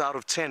 times out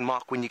of 10,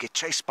 Mark, when you get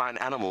chased by an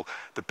animal,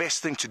 the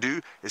best thing to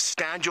do is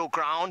stand your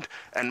ground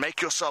and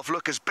make yourself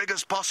look as big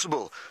as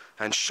possible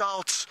and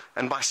shout.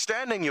 And by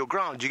standing your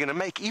ground, you're going to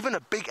make even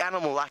a big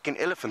animal like an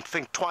elephant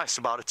think twice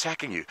about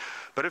attacking you.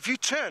 But if you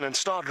turn and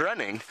start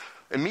running,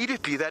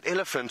 immediately that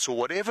elephant, or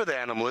whatever the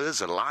animal is,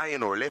 a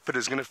lion or a leopard,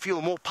 is going to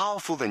feel more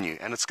powerful than you,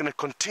 and it's going to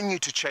continue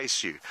to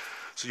chase you.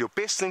 So your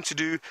best thing to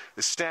do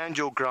is stand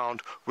your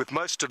ground with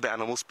most of the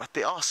animals, but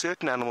there are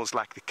certain animals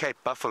like the Cape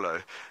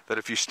buffalo that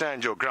if you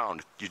stand your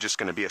ground, you're just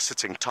going to be a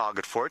sitting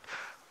target for it.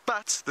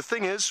 But the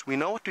thing is, we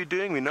know what we're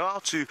doing. We know how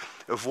to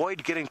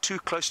avoid getting too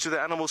close to the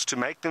animals to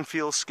make them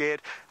feel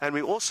scared. And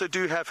we also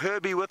do have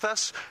Herbie with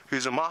us,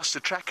 who's a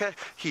master tracker.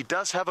 He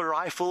does have a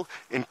rifle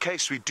in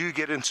case we do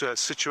get into a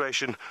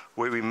situation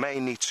where we may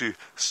need to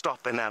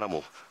stop an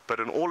animal. But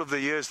in all of the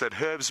years that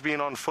Herb's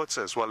been on foot,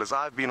 as well as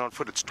I've been on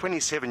foot, it's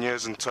 27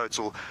 years in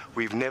total,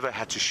 we've never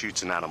had to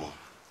shoot an animal.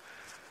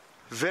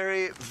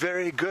 Very,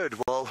 very good.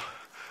 Well,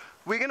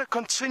 we're going to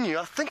continue.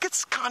 I think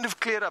it's kind of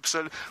cleared up,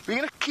 so we're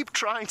going to keep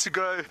trying to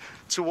go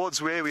towards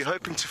where we're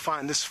hoping to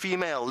find this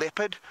female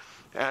leopard.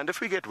 And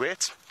if we get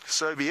wet,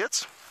 so be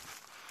it.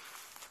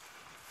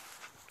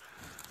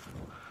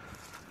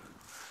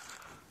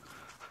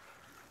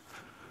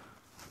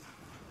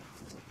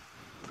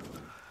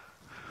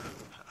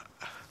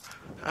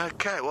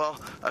 Okay, well,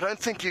 I don't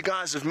think you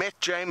guys have met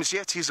James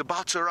yet. He's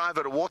about to arrive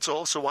at a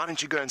waterhole, so why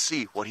don't you go and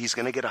see what he's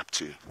going to get up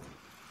to.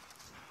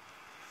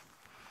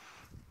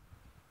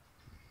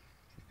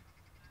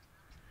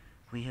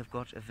 We have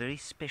got a very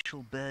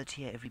special bird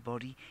here,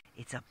 everybody.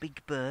 It's a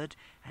big bird,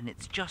 and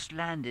it's just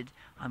landed.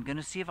 I'm going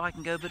to see if I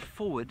can go a bit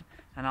forward,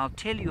 and I'll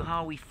tell you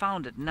how we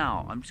found it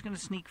now. I'm just going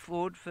to sneak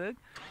forward, Ferg.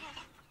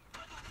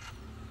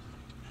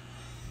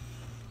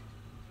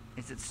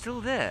 Is it still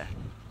there?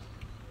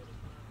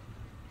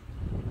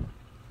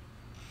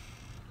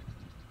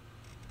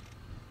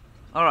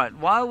 Alright,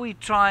 while we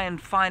try and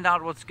find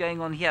out what's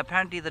going on here,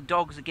 apparently the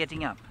dogs are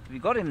getting up. Have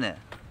you got him there?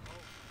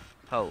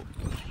 Pole.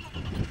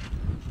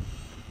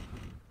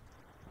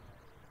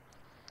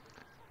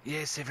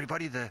 Yes,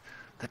 everybody, the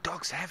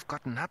dogs have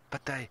gotten up,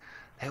 but they're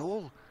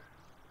all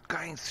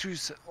going through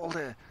all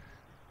the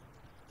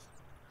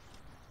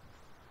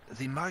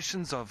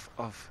emotions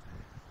of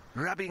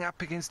rubbing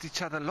up against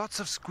each other, lots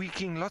of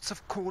squeaking, lots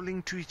of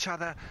calling to each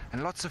other,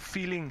 and lots of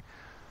feeling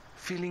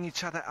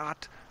each other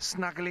out,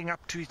 snuggling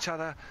up to each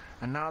other.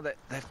 And now that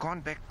they've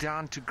gone back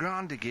down to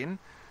ground again,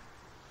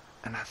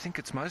 and I think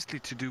it's mostly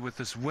to do with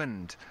this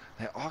wind.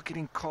 They are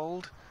getting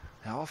cold,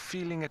 they are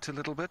feeling it a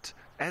little bit,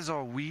 as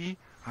are we.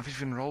 I've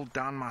even rolled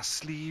down my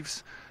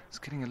sleeves. It's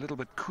getting a little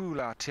bit cool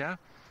out here,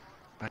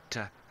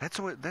 but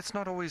that's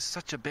not always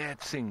such a bad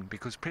thing,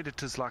 because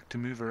predators like to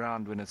move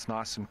around when it's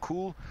nice and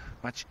cool.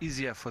 Much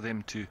easier for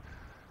them to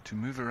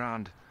move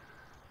around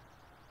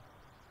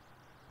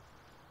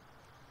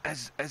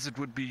as it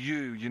would be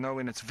you know,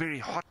 when it's very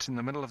hot in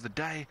the middle of the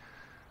day.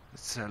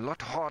 It's a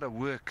lot harder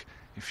work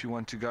if you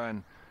want to go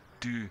and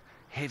do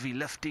heavy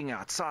lifting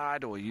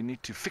outside, or you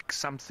need to fix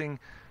something.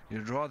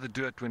 You'd rather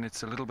do it when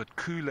it's a little bit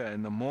cooler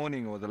in the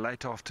morning or the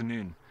late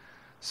afternoon.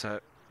 So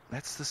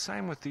that's the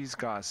same with these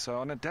guys. So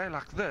on a day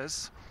like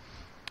this,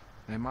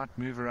 they might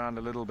move around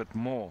a little bit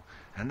more.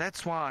 And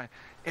that's why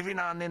every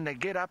now and then they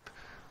get up,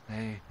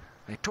 they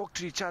talk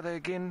to each other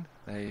again,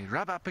 they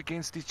rub up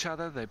against each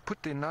other, they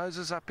put their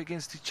noses up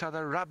against each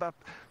other, rub up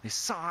their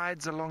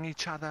sides along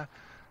each other.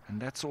 And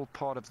that's all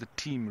part of the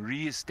team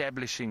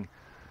re-establishing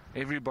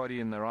everybody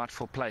in the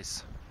rightful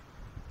place.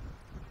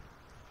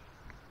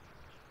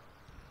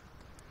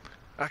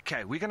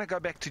 Okay, we're going to go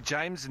back to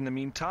James in the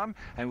meantime,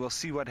 and we'll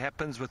see what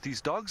happens with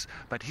these dogs,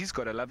 but he's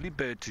got a lovely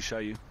bird to show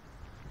you.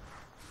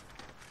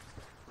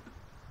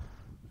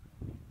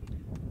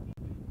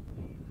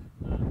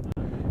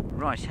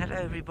 Right, hello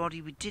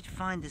everybody. We did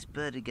find this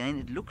bird again.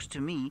 It looks to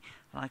me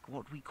like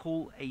what we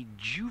call a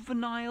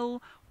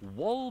juvenile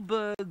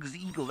Wahlberg's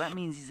eagle. That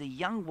means he's a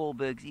young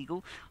Wahlberg's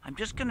eagle. I'm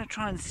just going to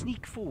try and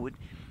sneak forward.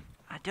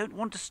 I don't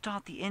want to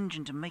start the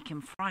engine to make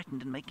him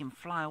frightened and make him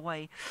fly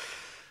away,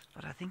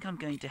 but I think I'm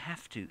going to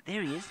have to.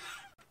 There he is.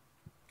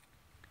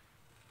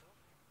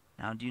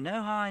 Now, do you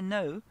know how I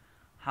know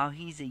how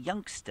he's a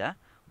youngster?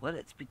 Well,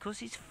 it's because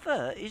his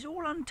fur is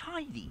all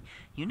untidy.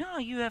 You know how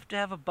you have to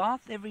have a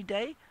bath every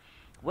day?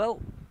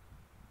 Well,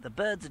 the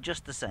birds are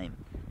just the same.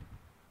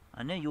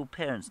 I know your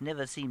parents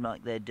never seem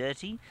like they're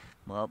dirty.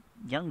 Well,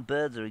 young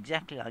birds are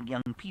exactly like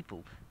young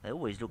people. They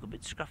always look a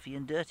bit scruffy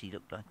and dirty,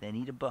 look like they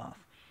need a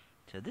bath.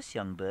 So this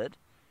young bird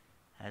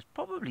has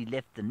probably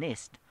left the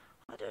nest.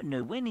 I don't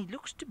know when. He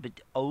looks a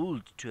bit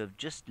old to have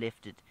just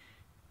left it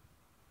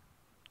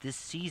this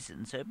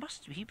season, so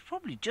he's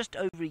probably just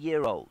over a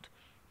year old,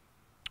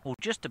 or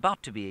just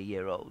about to be a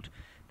year old.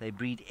 They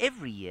breed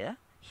every year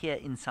here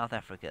in South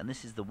Africa, and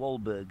this is the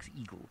Wahlberg's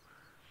eagle.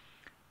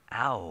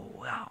 Ow,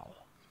 ow.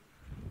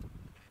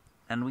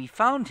 And we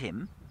found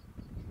him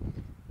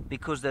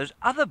because those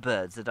other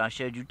birds that I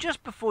showed you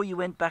just before you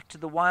went back to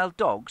the wild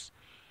dogs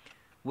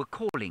were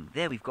calling.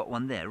 There, we've got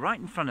one there, right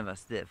in front of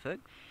us there, folk.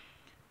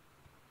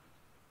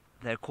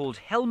 They're called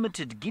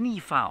helmeted guinea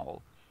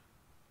fowl.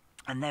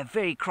 And they're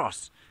very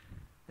cross.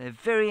 They're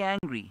very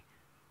angry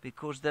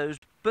because those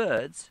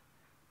birds,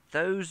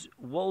 those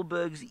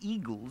Wahlberg's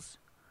eagles,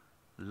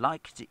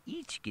 like to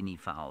eat guinea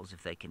fowls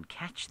if they can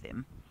catch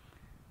them.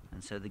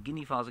 And so the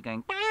guinea fowls are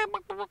going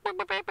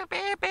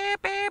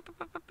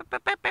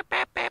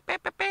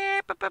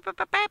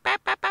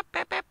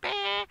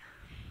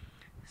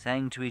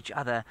saying to each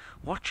other,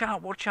 watch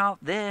out,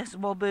 there's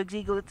Wahlberg's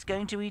eagle, it's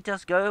going to eat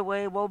us, go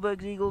away,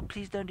 Wahlberg's eagle,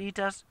 please don't eat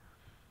us.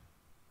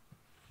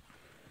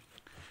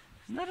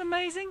 Isn't that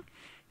amazing?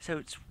 So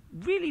it's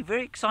really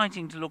very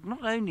exciting to look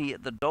not only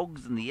at the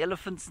dogs and the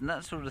elephants and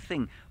that sort of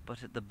thing,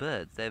 but at the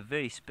birds. They're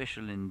very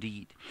special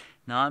indeed.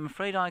 Now, I'm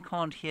afraid I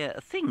can't hear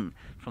a thing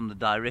from the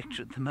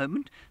director at the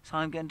moment, so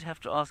I'm going to have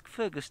to ask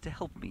Fergus to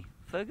help me.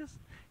 Fergus,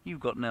 you've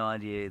got no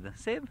idea either.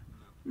 Seb?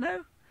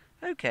 No?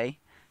 Okay.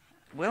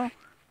 Well,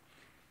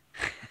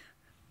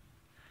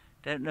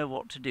 don't know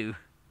what to do.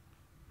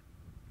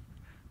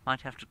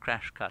 Might have to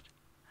crash cut.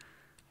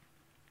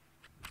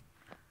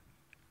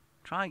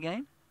 Try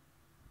again.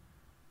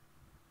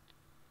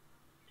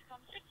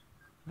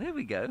 There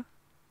we go.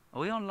 Are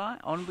we online?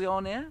 Are we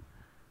on air?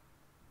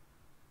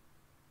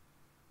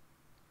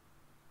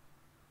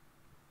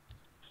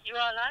 You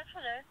are live,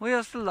 hello. We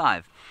are still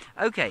live.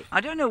 Okay,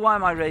 I don't know why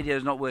my radio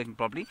is not working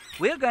properly.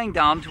 We're going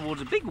down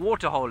towards a big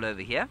water hole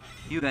over here.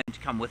 You're going to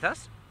come with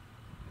us,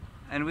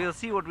 and we'll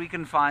see what we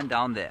can find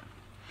down there.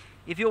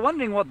 If you're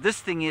wondering what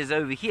this thing is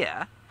over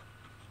here,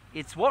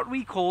 it's what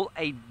we call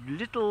a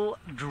little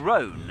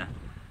drone.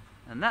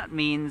 And that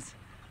means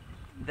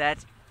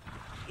that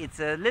it's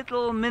a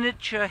little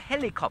miniature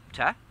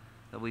helicopter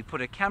that we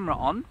put a camera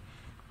on,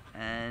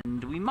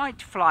 and we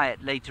might fly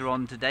it later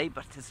on today,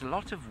 but there's a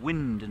lot of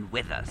wind and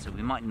weather, so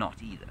we might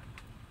not either.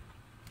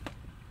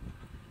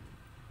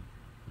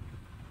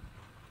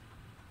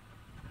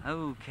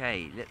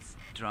 Okay, let's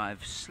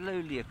drive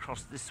slowly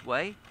across this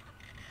way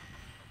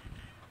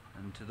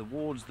and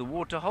towards the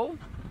water hole.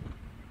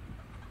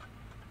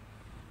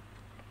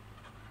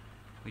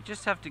 We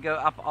just have to go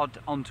up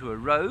onto a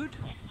road.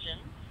 Question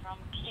from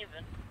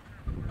Kevin.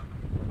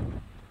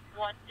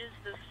 What is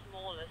the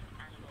smallest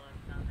animal in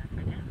South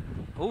Africa?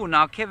 Oh,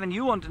 now Kevin,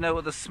 you want to know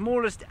what the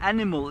smallest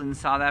animal in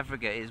South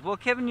Africa is. Well,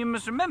 Kevin, you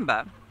must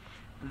remember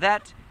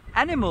that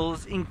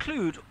animals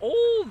include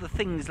all the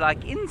things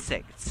like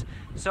insects.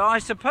 So I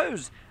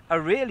suppose a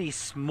really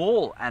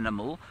small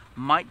animal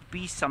might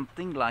be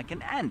something like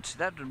an ant.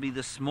 That would be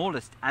the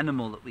smallest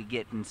animal that we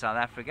get in South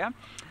Africa.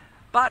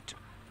 But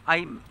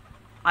I'm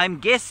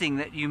guessing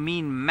that you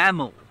mean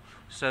mammal.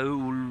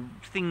 So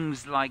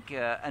things like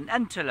an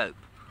antelope,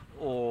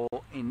 or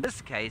in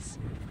this case,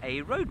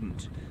 a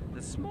rodent.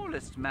 The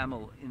smallest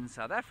mammal in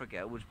South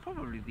Africa would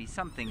probably be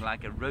something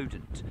like a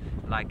rodent,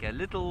 like a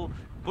little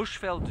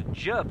bushveld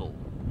gerbil.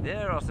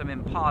 There are some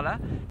impala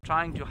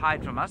trying to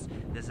hide from us.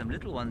 There's some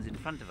little ones in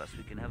front of us.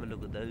 We can have a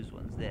look at those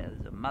ones there.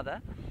 There's a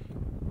mother.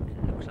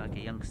 It looks like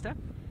a youngster.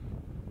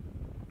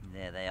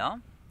 There they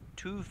are.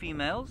 2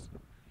 females.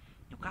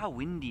 Look how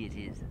windy it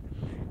is.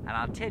 And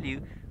I'll tell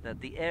you that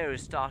the air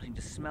is starting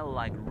to smell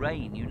like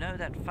rain. You know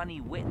that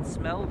funny wet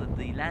smell that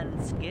the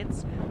land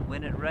gets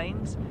when it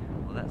rains?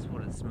 Well, that's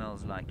what it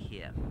smells like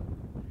here.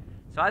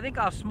 So I think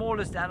our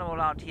smallest animal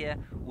out here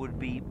would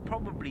be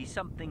probably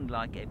something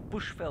like a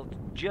bushveld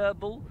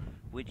gerbil,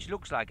 which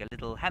looks like a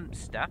little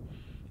hamster,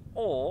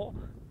 or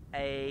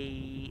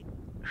a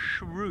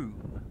shrew,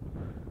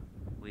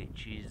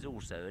 which is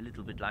also a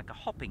little bit like a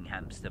hopping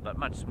hamster, but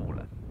much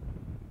smaller.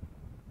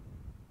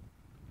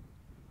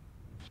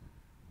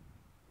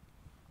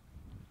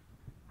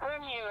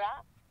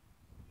 Bermuda,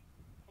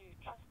 to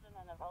Justin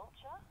and a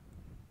vulture.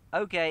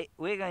 Okay,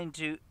 we're going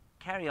to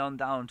carry on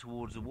down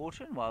towards the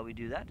water, and while we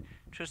do that,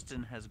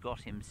 Tristan has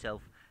got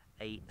himself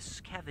a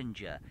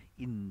scavenger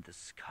in the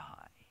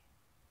sky.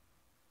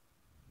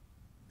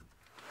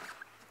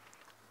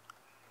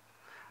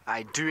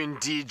 I do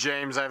indeed,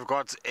 James. I've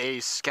got a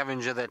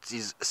scavenger that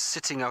is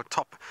sitting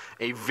atop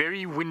a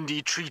very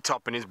windy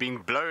treetop and is being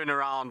blown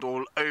around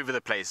all over the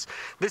place.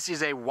 This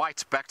is a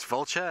white-backed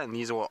vulture, and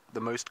these are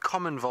the most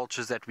common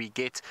vultures that we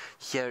get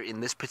here in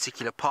this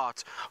particular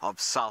part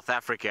of South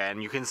Africa.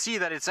 And you can see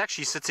that it's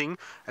actually sitting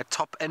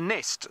atop a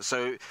nest.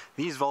 So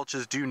these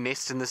vultures do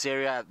nest in this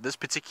area. This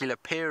particular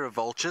pair of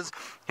vultures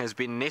has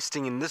been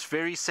nesting in this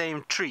very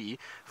same tree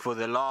for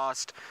the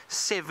last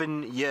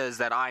 7 years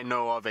that I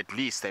know of, at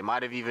least. They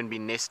might have even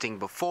been nesting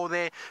before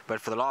there, but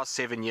for the last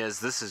 7 years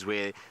this is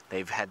where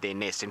they've had their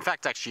nest. In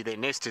fact, actually their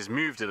nest has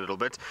moved a little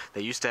bit.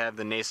 They used to have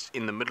the nest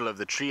in the middle of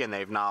the tree, and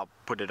they've now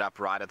put it up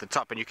right at the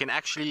top, and you can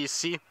actually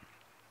see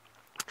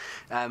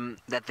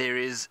that there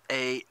is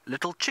a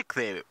little chick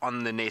there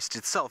on the nest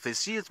itself. You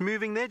see it's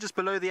moving there just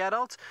below the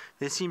adult.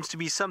 There seems to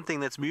be something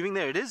that's moving.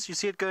 There it is. You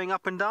see it going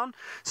up and down.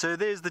 So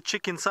there's the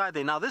chick inside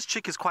there. Now this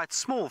chick is quite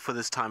small for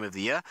this time of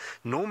the year.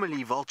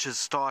 Normally vultures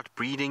start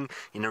breeding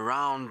in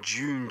around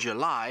June,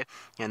 July,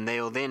 and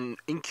they'll then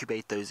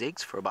incubate those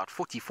eggs for about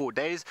 44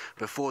 days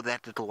before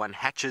that little one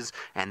hatches,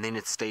 and then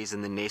it stays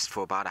in the nest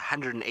for about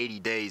 180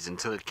 days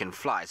until it can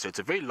fly. So it's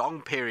a very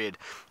long period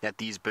that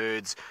these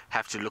birds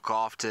have to look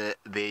after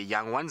their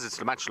young ones.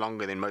 It's much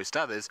longer than most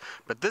others,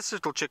 but this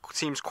little chick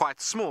seems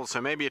quite small,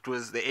 so maybe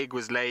the egg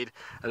was laid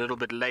a little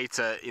bit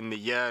later in the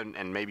year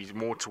and maybe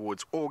more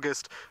towards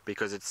August,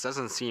 because it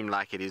doesn't seem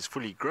like it is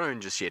fully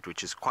grown just yet,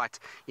 which is quite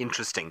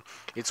interesting.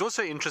 It's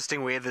also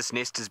interesting where this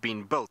nest has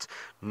been built.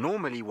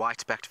 Normally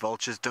white-backed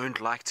vultures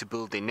don't like to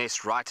build their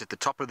nest right at the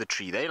top of the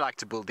tree. They like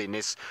to build their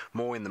nest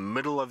more in the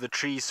middle of the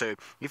tree. So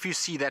if you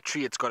see that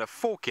tree, it's got a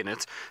fork in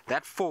it.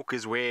 That fork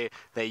is where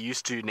they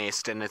used to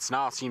nest, and it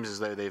now seems as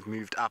though they've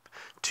moved up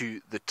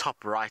to the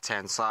top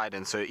right-hand side.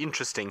 And so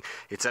interesting,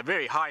 it's a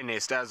very high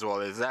nest as well.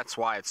 That's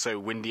why it's so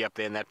windy up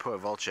there, and that poor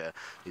vulture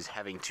is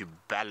having to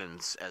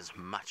balance as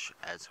much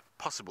as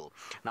possible.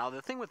 Now the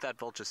thing with that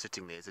vulture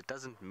sitting there is it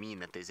doesn't mean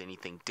that there's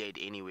anything dead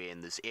anywhere in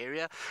this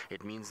area.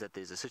 It means that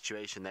there's a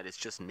situation that it's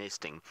just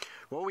nesting.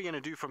 What we're going to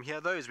do from here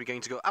though is we're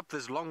going to go up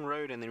this long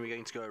road, and then we're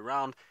going to go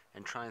around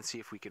and try and see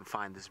if we can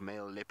find this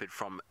male leopard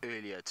from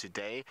earlier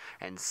today,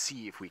 and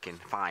see if we can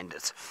find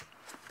it.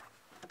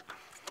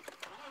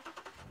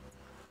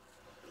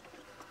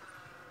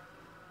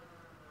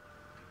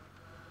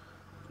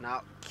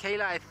 Now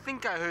Kayla, I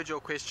think I heard your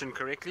question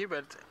correctly,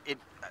 but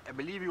I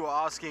believe you were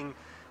asking,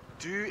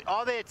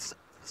 are there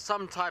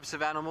some types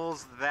of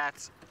animals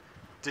that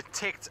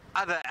detect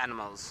other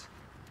animals?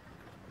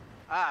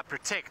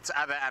 Protect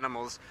other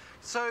animals.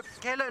 So,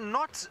 Kayla,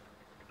 not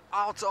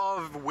out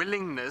of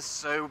willingness.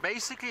 So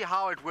basically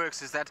how it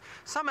works is that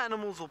some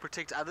animals will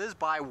protect others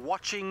by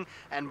watching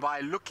and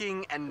by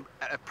looking and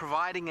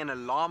providing an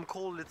alarm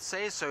call, let's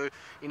say. So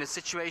in a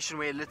situation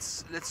where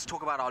let's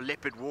talk about our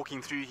leopard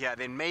walking through here,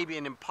 then maybe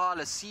an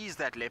impala sees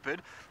that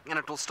leopard and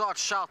it will start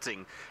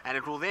shouting, and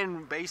it will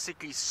then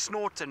basically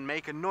snort and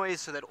make a noise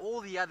so that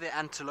all the other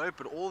antelope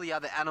and all the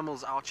other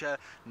animals out here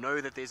know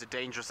that there's a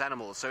dangerous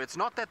animal. So it's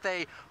not that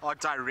they are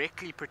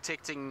directly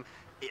protecting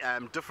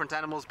different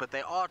animals, but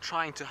they are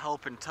trying to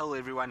help and tell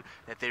everyone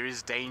that there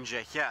is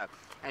danger here.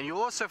 And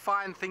you'll also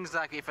find things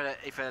like if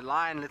a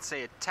lion, let's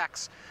say,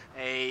 attacks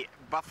a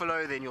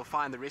buffalo, then you'll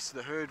find the rest of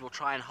the herd will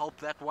try and help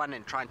that one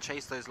and try and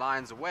chase those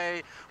lions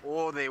away.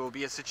 Or there will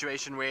be a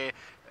situation where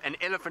an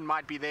elephant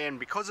might be there, and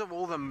because of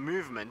all the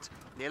movement,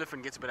 the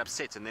elephant gets a bit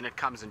upset, and then it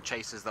comes and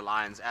chases the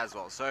lions as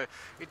well. So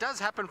it does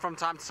happen from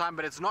time to time,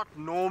 but it's not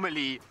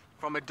normally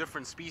from a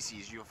different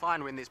species. You'll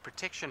find when there's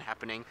protection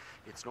happening,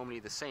 it's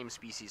normally the same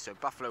species. So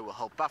buffalo will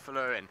help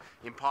buffalo, and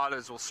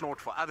impalas will snort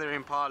for other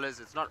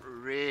impalas. It's not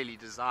really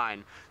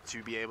designed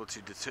to be able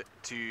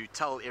to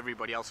tell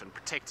everybody else and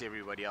protect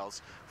everybody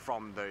else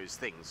from those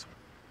things.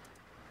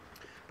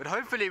 But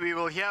hopefully we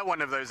will hear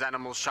one of those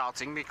animals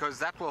shouting, because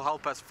that will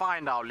help us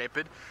find our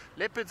leopard.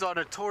 Leopards are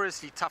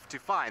notoriously tough to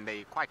find.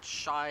 They're quite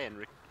shy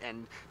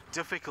and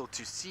difficult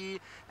to see,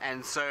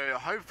 and so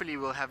hopefully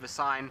we'll have a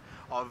sign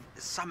of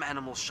some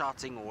animal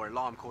shouting or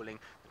alarm calling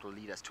that will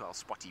lead us to our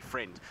spotty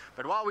friend.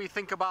 But while we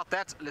think about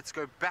that, let's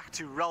go back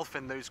to Ralph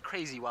and those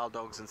crazy wild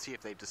dogs and see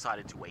if they've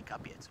decided to wake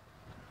up yet.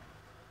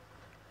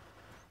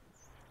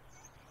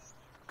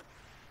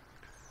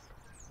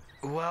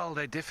 Well,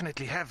 they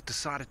definitely have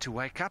decided to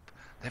wake up.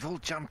 They've all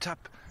jumped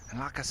up, and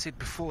like I said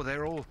before,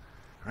 they're all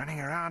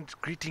running around,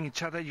 greeting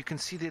each other. You can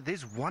see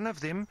there's one of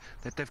them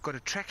that they've got a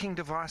tracking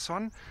device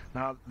on.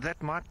 Now,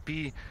 that might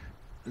be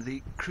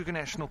the Kruger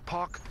National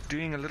Park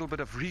doing a little bit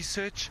of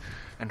research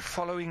and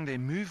following their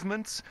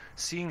movements,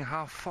 seeing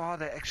how far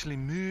they actually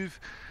move,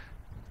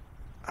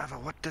 over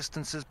what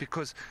distances,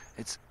 because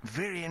it's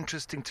very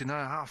interesting to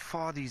know how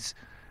far these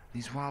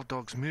wild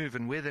dogs move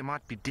and where they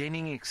might be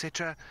denning,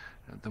 etc.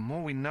 The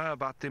more we know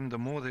about them, the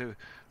more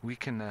we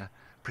can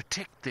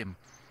protect them.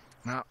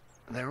 Now,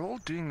 they're all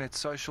doing that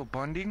social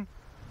bonding,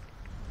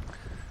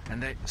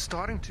 and they're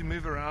starting to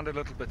move around a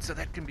little bit, so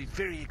that can be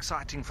very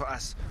exciting for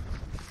us,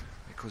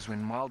 because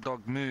when wild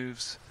dog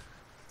moves,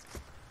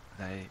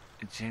 they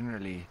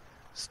generally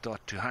start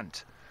to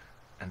hunt.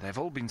 And they've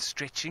all been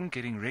stretching,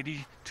 getting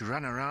ready to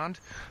run around,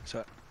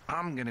 so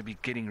I'm going to be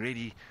getting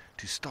ready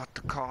to start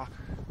the car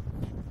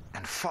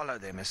and follow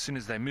them as soon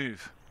as they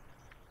move.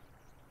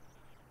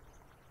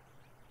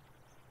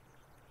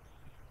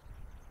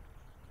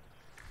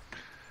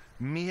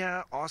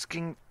 Mia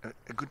asking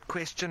a good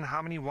question.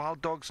 How many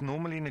wild dogs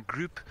normally in a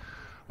group?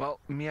 Well,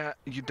 Mia,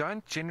 you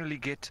don't generally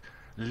get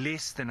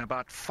less than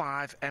about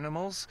 5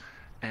 animals,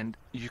 and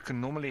you can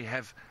normally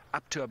have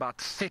up to about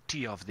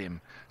 30 of them.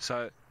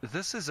 So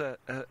this is a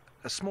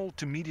small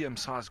to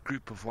medium-sized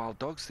group of wild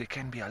dogs. There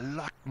can be a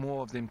lot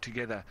more of them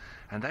together,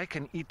 and they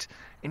can eat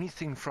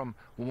anything from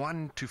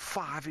 1 to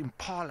 5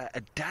 impala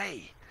a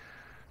day.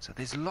 So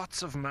there's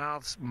lots of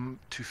mouths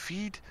to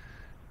feed,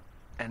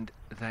 and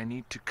they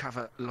need to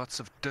cover lots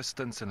of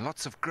distance and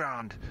lots of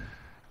ground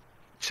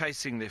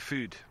chasing their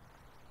food.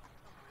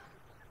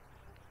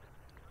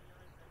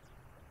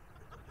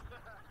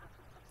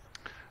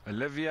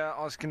 Olivia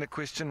asking the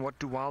question, what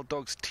do wild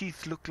dogs'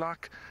 teeth look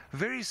like?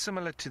 Very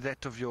similar to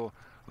that of your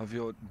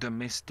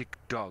domestic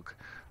dog.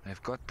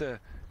 They've got the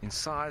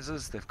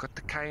incisors, they've got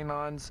the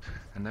canines,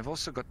 and they've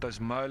also got those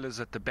molars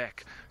at the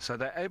back. So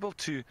they're able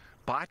to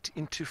bite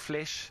into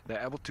flesh,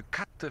 they're able to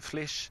cut the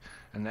flesh,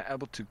 and they're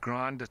able to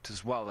grind it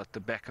as well at the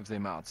back of their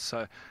mouths.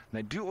 So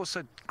they do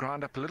also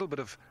grind up a little bit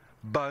of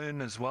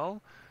bone as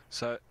well.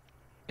 So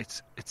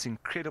it's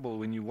incredible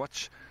when you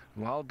watch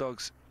wild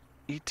dogs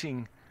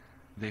eating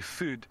their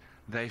food.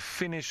 They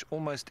finish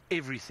almost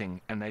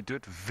everything, and they do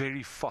it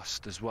very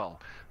fast as well.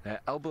 They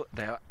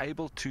are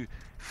able to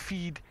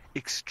feed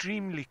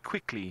extremely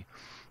quickly,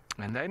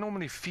 and they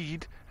normally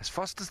feed as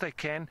fast as they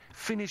can,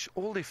 finish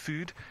all their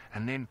food,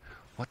 and then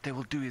what they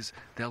will do is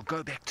they'll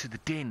go back to the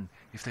den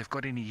if they've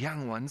got any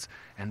young ones,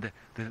 and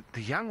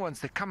the young ones,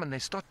 they come and they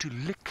start to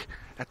lick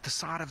at the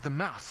side of the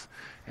mouth,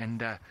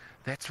 and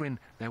that's when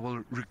they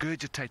will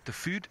regurgitate the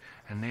food,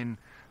 and then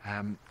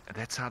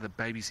that's how the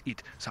babies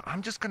eat. So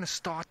I'm just going to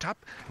start up,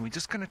 and we're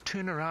just going to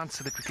turn around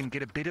so that we can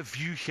get a better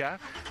view here,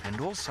 and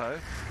also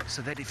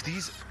so that if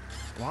these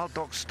wild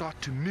dogs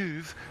start to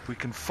move, we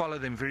can follow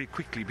them very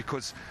quickly,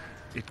 because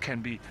it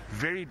can be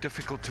very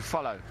difficult to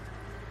follow.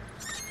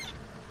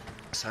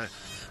 So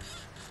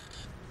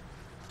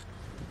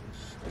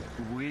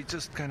we're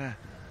just gonna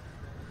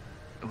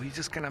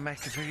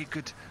make a very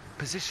good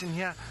position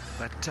here,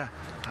 but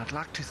I'd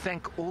like to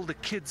thank all the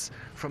kids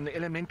from the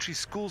elementary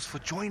schools for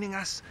joining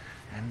us,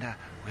 and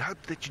we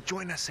hope that you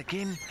join us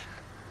again.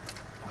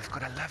 We've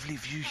got a lovely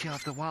view here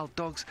of the wild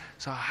dogs,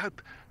 so I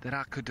hope that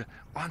I could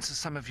answer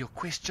some of your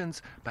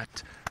questions,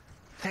 but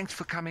thanks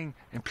for coming,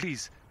 and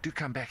please do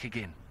come back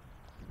again.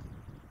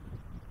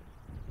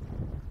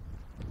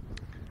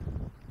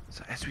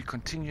 So as we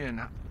continue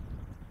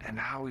and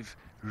how we've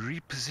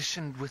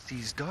repositioned with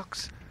these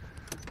dogs,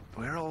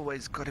 we're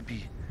always got to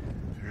be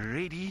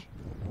ready.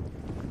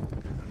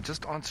 I'm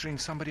just answering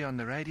somebody on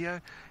the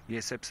radio.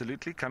 Yes,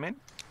 absolutely, come in.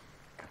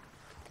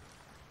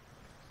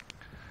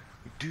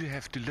 We do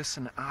have to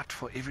listen out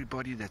for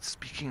everybody that's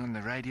speaking on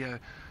the radio,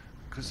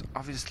 because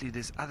obviously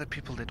there's other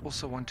people that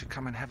also want to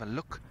come and have a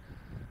look,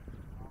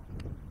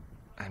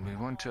 and we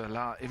want to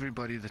allow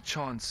everybody the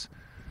chance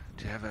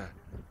to have a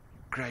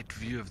great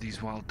view of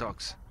these wild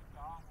dogs.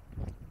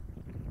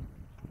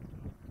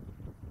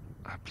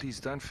 Please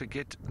don't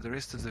forget, the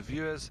rest of the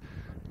viewers,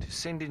 to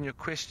send in your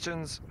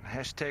questions,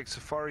 hashtag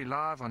Safari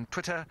Live on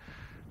Twitter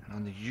and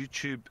on the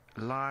YouTube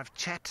live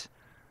chat.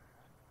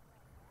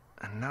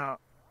 And now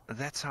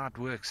that's how it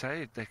works,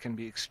 eh? They can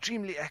be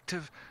extremely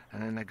active,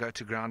 and then they go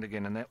to ground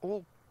again, and they're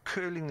all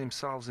curling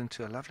themselves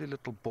into a lovely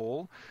little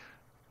ball,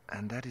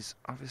 and that is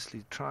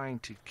obviously trying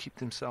to keep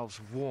themselves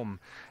warm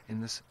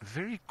in this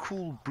very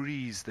cool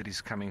breeze that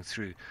is coming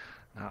through.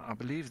 Now, I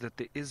believe that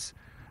there is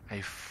a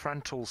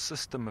frontal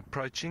system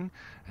approaching,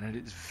 and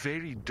it is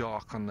very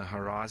dark on the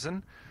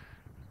horizon.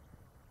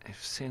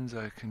 If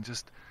Senzo can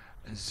just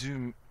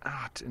zoom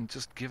out and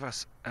just give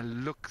us a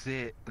look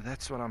there,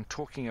 that's what I'm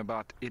talking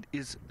about. It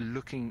is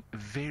looking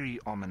very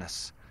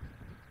ominous,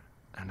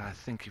 and I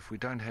think if we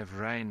don't have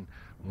rain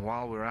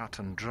while we're out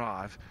on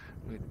drive,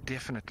 we're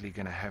definitely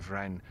going to have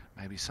rain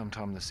maybe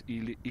sometime this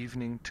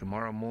evening,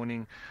 tomorrow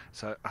morning.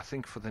 So I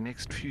think for the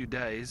next few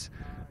days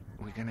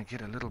we're going to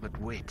get a little bit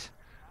wet.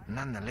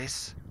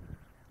 Nonetheless,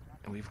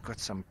 we've got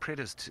some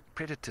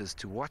predators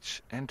to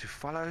watch and to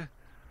follow,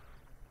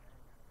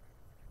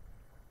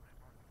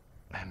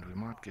 and we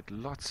might get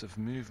lots of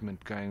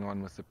movement going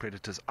on with the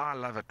predators. I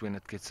love it when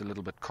it gets a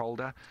little bit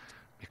colder,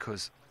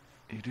 because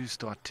you do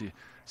start to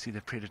see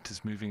the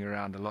predators moving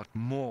around a lot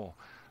more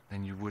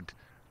than you would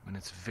when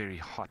it's very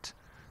hot.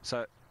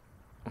 So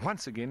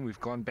once again, we've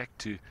gone back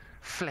to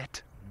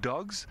flat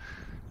dogs.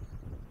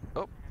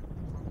 Oh,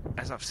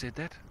 as I've said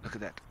that, look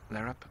at that,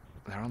 they're up,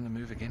 they're on the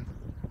move again,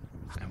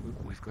 and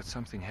we've got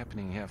something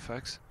happening here,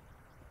 folks.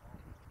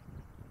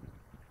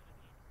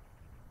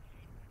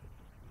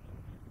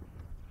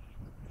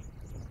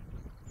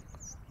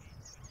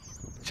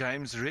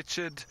 James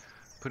Richard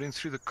putting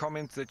through the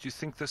comment that you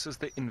think this is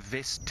the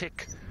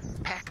Investec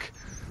pack.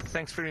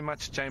 Thanks very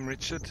much, James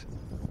Richard.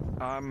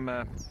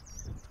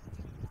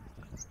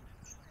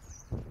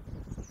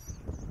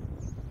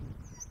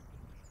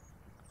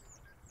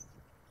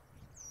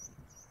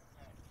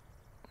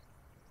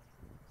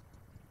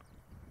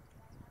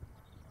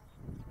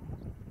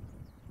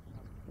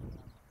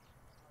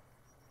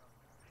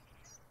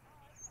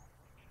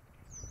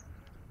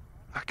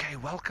 Okay,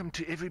 welcome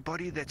to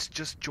everybody that's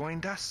just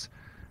joined us.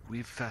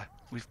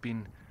 We've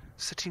been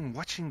sitting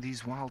watching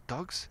these wild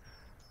dogs,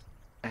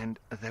 and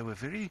they were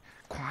very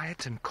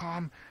quiet and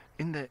calm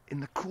in the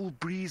cool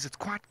breeze. It's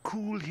quite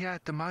cool here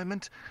at the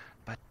moment,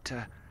 but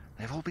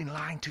they've all been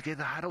lying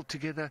together, huddled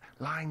together,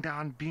 lying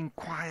down, being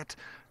quiet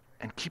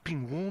and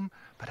keeping warm.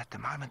 But at the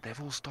moment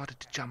they've all started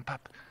to jump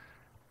up,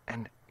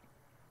 and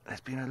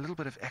there's been a little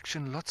bit of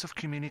action, lots of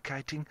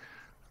communicating,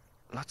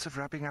 lots of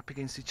rubbing up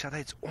against each other.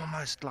 It's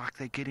almost like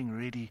they're getting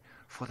ready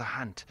for the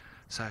hunt.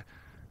 So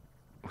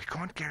we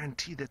can't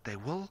guarantee that they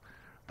will,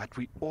 but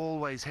we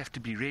always have to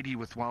be ready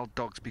with wild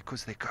dogs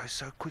because they go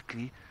so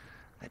quickly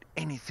that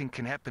anything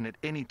can happen at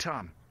any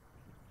time.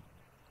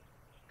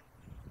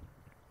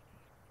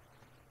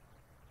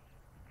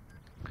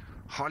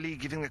 Holly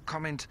giving a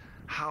comment,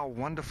 how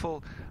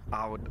wonderful.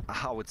 I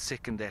would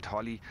second that,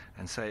 Holly,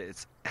 and say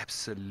it's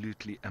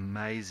absolutely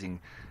amazing.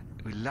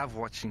 We love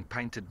watching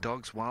painted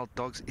dogs, wild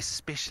dogs,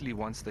 especially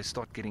once they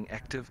start getting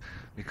active,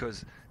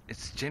 because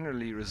it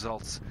generally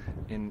results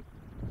in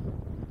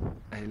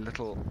a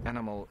little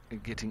animal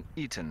getting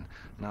eaten.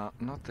 Now,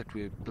 not that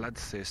we're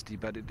bloodthirsty,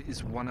 but it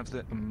is one of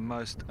the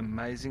most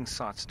amazing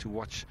sights to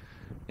watch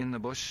in the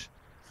bush,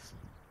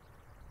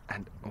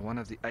 and one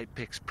of the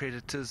apex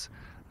predators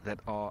that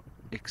are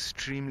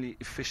extremely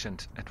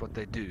efficient at what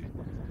they do.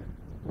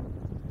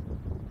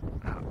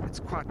 Now, it's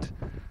quite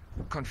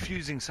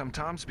confusing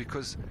sometimes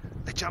because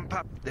they jump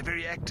up, they're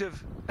very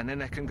active, and then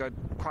they can go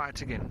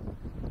quiet again.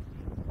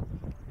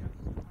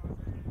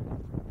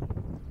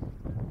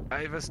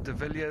 Avis de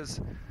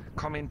Villiers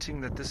commenting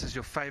that this is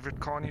your favorite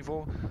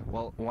carnivore.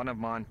 Well, one of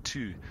mine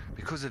too,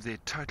 because of their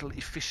total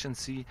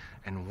efficiency,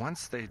 and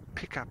once they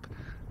pick up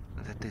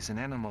that there's an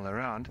animal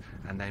around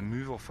and they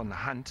move off on the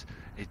hunt,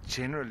 it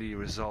generally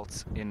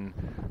results in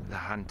the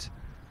hunt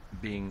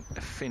being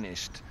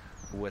finished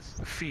with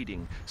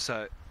feeding.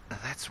 So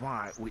that's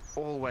why we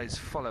always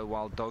follow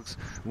wild dogs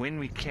when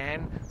we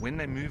can, when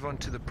they move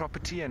onto the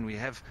property and we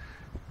have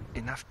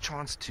enough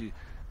chance to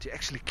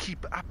actually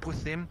keep up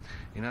with them.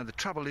 You know, the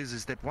trouble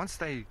is that once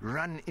they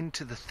run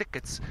into the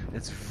thickets,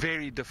 it's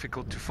very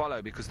difficult to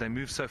follow because they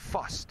move so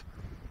fast.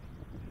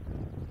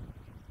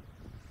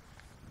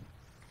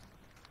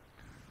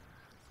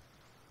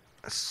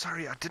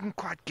 Sorry, I didn't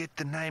quite get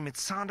the name. It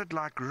sounded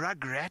like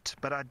Rugrat,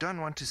 but I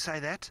don't want to say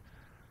that.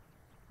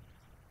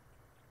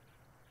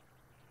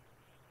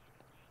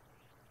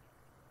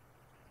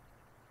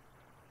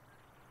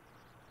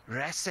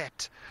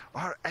 Rassat,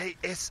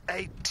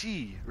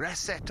 R-A-S-A-T,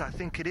 Rassat, I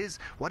think it is.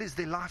 What is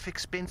their life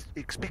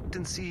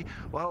expectancy?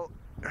 Well,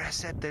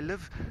 Rassat, they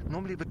live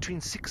normally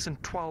between 6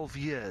 and 12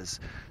 years.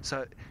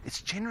 So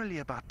it's generally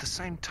about the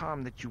same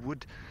time that you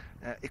would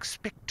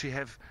expect to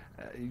have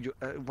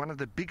one of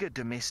the bigger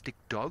domestic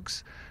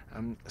dogs.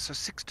 So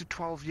 6 to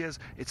 12 years,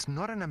 it's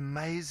not an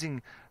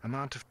amazing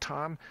amount of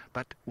time,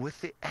 but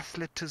with the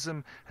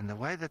athleticism and the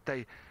way that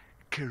they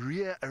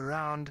career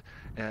around,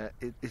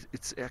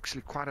 it's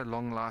actually quite a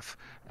long life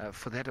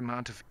for that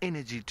amount of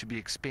energy to be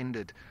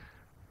expended.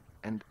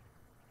 And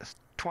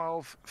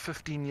 12,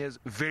 15 years,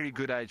 very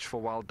good age for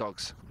wild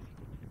dogs.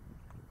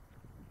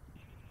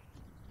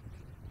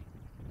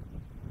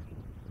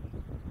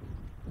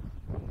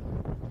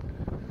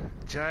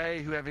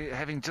 Jay, who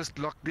having just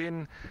locked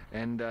in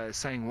and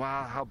saying,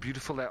 wow, how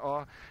beautiful they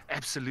are.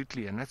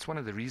 Absolutely, and that's one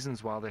of the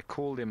reasons why they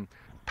call them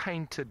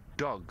painted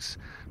dogs,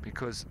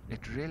 because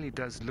it really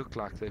does look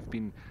like they've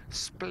been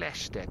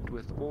splashed at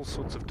with all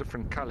sorts of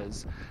different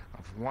colors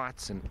of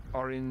whites and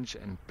orange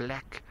and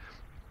black,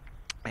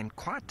 and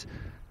quite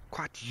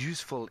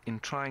useful in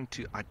trying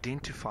to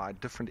identify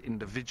different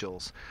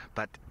individuals.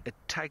 But it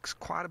takes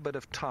quite a bit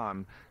of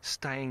time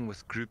staying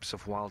with groups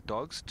of wild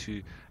dogs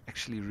to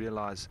actually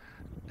realize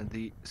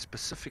the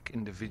specific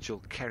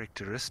individual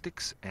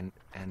characteristics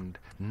and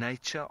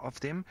nature of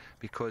them,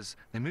 because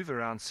they move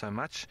around so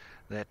much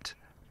that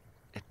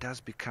it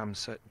does become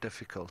so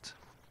difficult.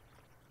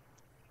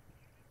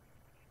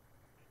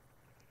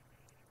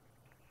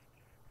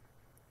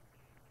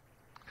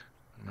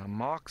 Now,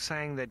 Mark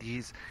saying that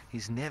he's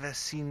never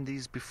seen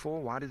these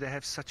before. Why do they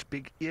have such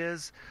big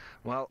ears?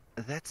 Well,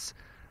 that's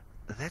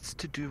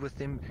to do with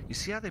them. You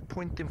see how they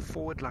point them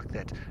forward like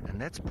that, and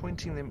that's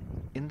pointing them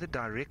in the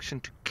direction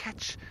to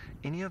catch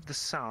any of the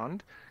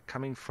sound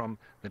coming from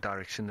the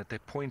direction that they're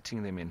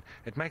pointing them in.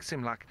 It makes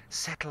them like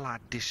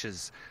satellite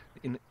dishes,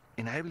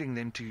 enabling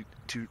them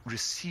to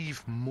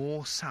receive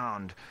more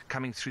sound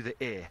coming through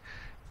the air,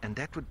 and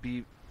that would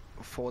be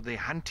for their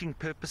hunting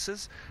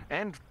purposes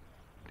and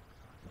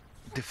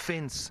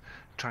defense,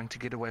 trying to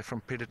get away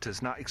from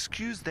predators. Now,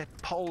 excuse that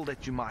pole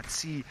that you might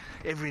see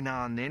every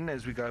now and then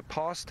as we go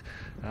past.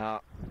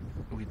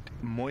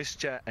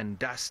 Moisture and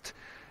dust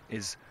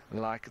is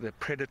like the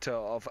predator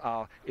of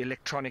our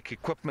electronic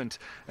equipment,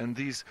 and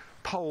these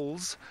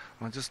poles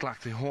are just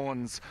like the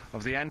horns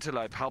of the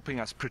antelope, helping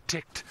us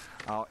protect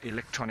our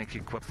electronic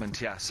equipment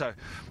here. So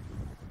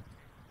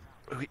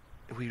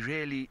we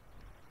really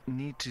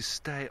need to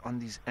stay on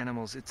these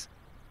animals. It's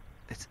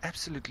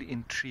absolutely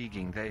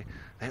intriguing.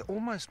 They're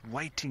almost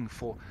waiting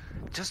for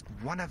just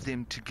one of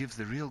them to give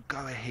the real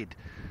go-ahead,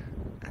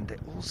 and they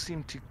all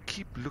seem to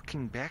keep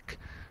looking back,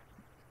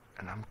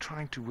 and I'm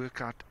trying to work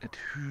out at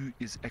who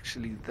is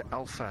actually the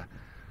alpha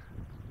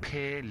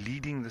pair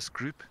leading this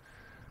group.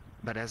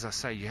 But as I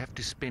say, you have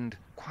to spend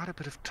quite a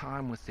bit of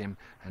time with them,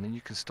 and then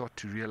you can start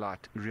to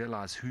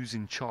realize who's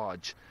in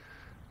charge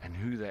and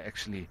who they're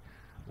actually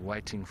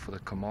waiting for the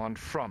command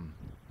from.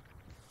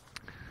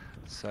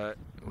 So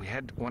we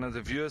had one of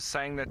the viewers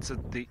saying that's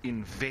the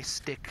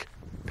Investec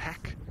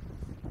pack.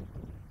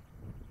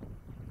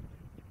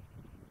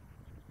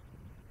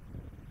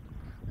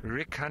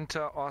 Rick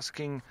Hunter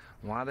asking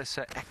why they're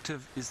so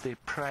active. Is there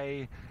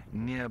prey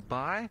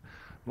nearby?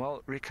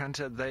 Well, Rick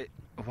Hunter,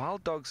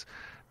 wild dogs,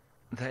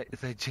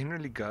 they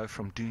generally go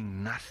from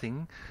doing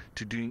nothing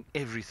to doing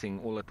everything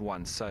all at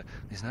once. So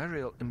there's no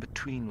real in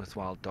between with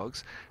wild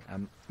dogs.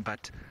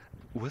 But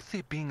with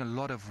there being a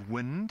lot of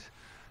wind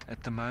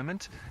at the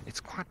moment, it's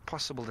quite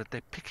possible that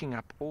they're picking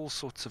up all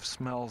sorts of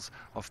smells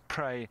of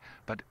prey.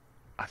 But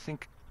I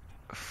think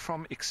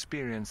from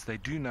experience, they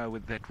do know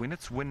that when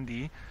it's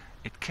windy,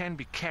 it can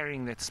be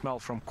carrying that smell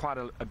from quite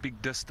a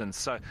big distance.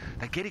 So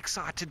they get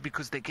excited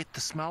because they get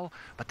the smell,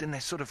 but then they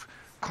sort of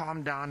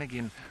calm down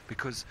again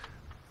because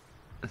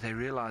they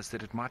realize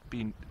that it might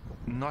be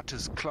not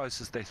as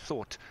close as they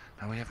thought.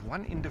 Now we have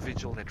one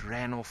individual that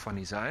ran off on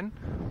his own.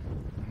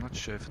 I'm not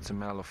sure if it's a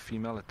male or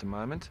female at the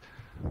moment.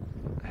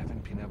 I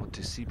haven't been able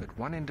to see, but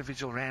one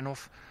individual ran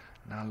off.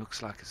 Now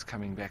looks like it's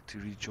coming back to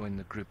rejoin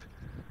the group.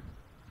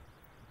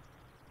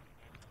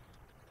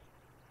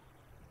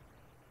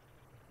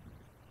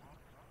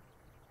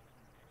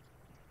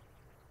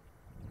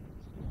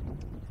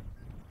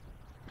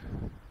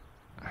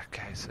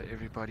 Okay, so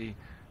everybody,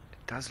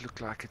 it does look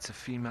like it's a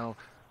female.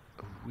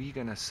 We're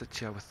going to sit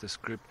here with this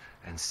group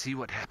and see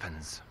what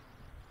happens.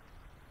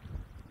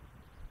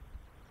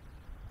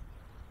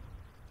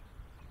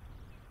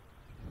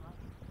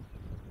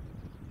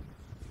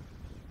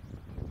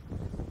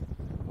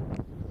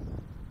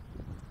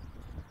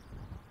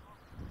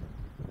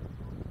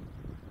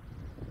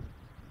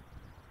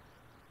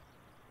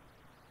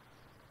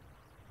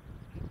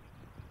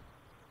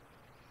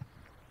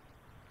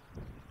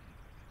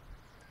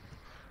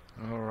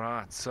 All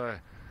right, so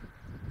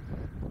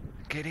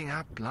getting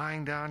up,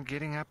 lying down,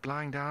 getting up,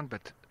 lying down,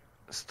 but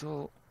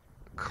still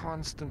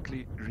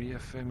constantly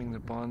reaffirming the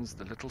bonds,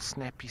 the little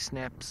snappy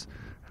snaps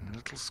and the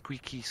little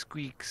squeaky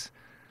squeaks,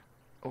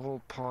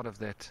 all part of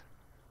that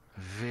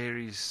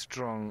very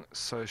strong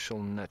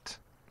social knit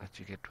that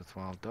you get with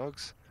wild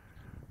dogs.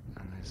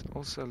 And there's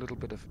also a little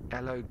bit of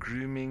allo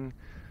grooming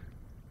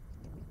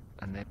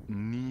and that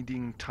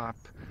kneading type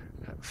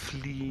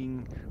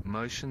fleeing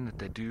motion that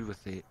they do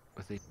with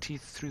their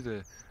teeth through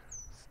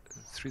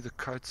the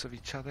coats of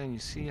each other. And you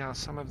see how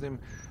some of them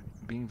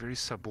being very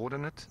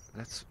subordinate.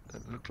 That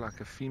looked like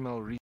a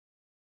female.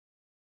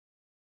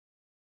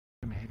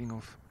 I'm heading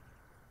off.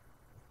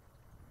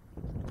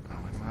 Oh,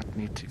 we might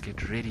need to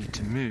get ready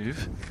to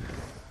move.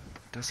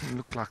 It doesn't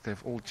look like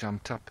they've all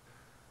jumped up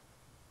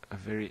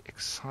very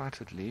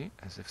excitedly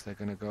as if they're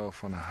going to go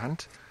off on a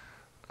hunt.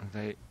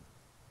 They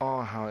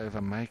are,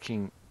 however,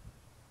 making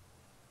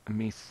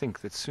me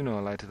think that sooner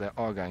or later they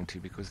are going to,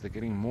 because they're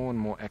getting more and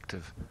more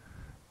active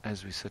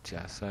as we sit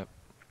here. So,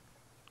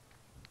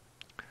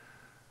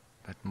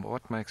 but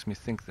what makes me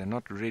think they're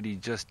not ready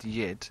just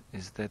yet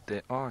is that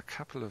there are a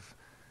couple of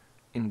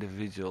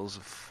individuals,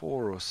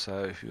 4 or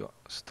so, who are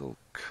still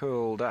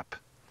curled up.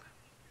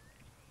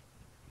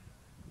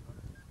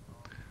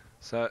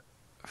 So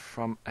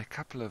from a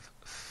couple of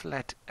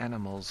flat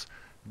animals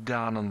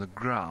down on the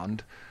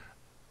ground,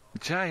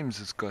 James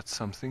has got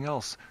something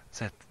else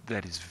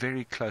that is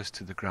very close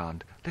to the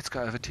ground. Let's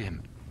go over to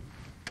him.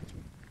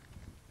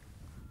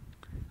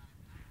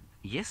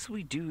 Yes,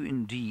 we do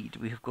indeed.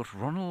 We have got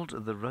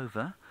Ronald the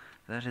Rover.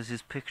 That is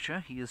his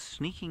picture. He is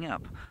sneaking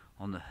up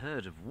on the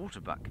herd of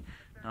waterbuck.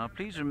 Now,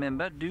 please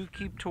remember, do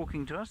keep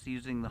talking to us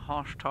using the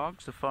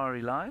hashtag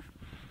Safari Live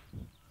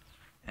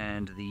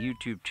and the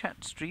YouTube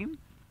chat stream.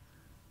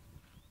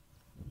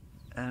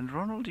 And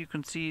Ronald, you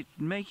can see,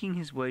 making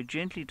his way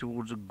gently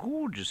towards a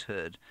gorgeous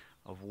herd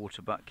of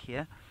waterbuck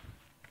here.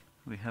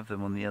 We have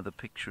them on the other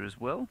picture as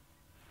well.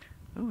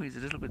 Oh, he's a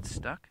little bit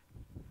stuck.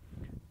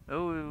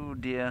 Oh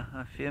dear,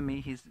 I fear me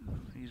he's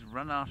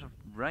run out of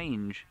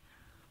range.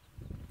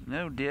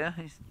 No dear,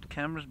 his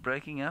camera's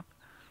breaking up.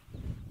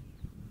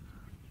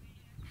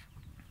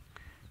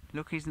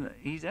 Look,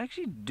 he's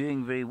actually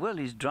doing very well.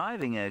 He's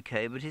driving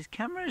okay, but his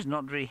camera is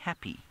not very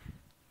happy.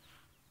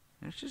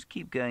 Let's just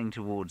keep going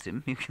towards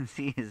him. You can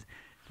see his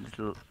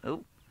little...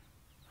 Oh.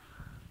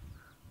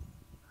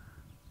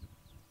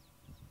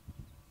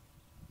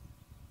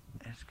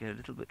 Let's go a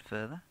little bit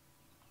further.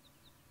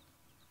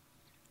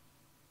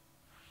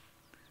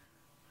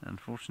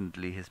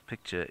 Unfortunately, his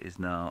picture is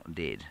now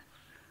dead.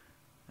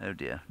 Oh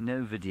dear,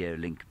 no video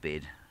link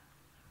bid.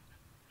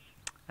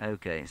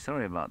 Okay,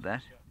 sorry about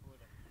that.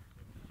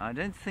 I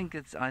think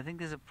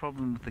there's a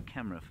problem with the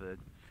camera, Ferg.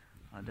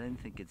 I don't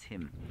think it's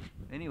him.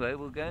 Anyway,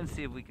 we'll go and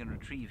see if we can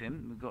retrieve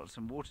him. We've got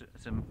some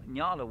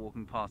nyala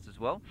walking past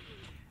as well.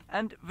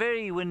 And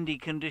very windy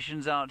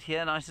conditions out here,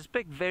 and I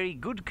suspect very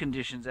good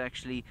conditions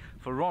actually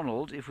for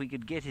Ronald. If we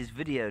could get his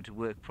video to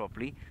work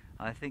properly,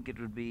 I think it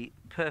would be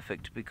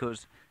perfect,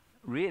 because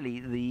really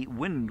the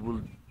wind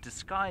will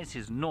disguise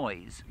his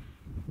noise,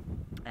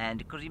 and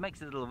because he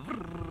makes a little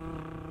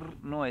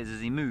noise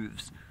as he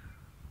moves.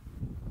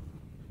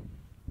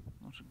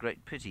 What a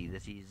great pity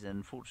that he's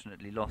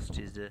unfortunately lost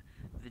his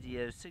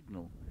video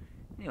signal.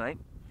 Anyway,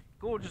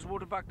 gorgeous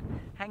waterbuck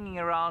hanging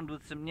around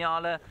with some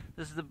nyala.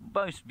 This is the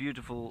most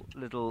beautiful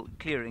little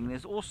clearing.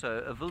 There's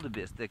also a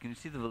wildebeest there. Can you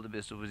see the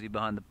wildebeest, or was he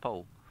behind the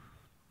pole?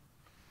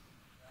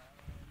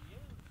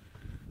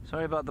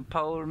 Sorry about the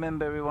pole.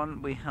 Remember,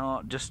 everyone, we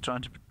are just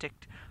trying to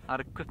protect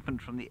our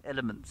equipment from the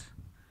elements.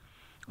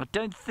 I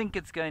don't think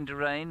it's going to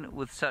rain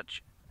with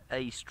such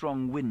a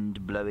strong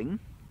wind blowing.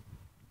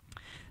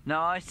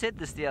 Now, I said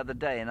this the other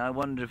day, and I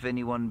wonder if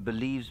anyone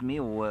believes me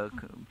or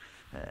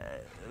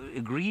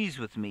agrees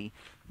with me,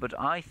 but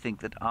I think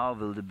that our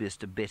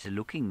wildebeest are better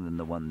looking than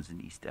the ones in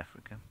East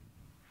Africa.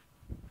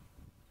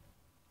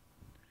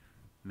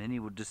 Many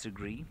would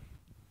disagree.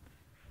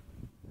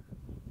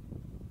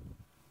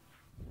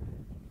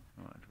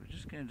 Right, we're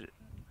just going to...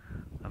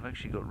 I've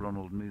actually got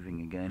Ronald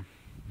moving again.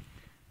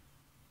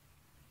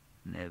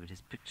 No, but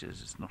his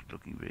pictures is not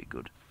looking very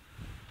good.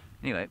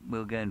 Anyway,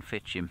 we'll go and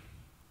fetch him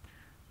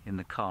in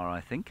the car,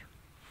 I think.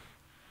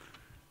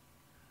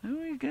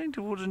 Oh, he's going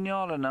towards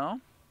Nyala now.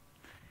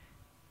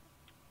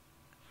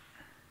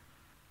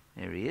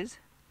 There he is.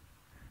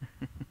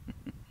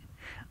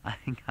 I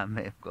think I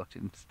may have got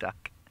him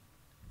stuck.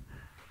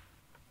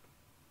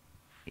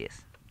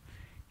 Yes,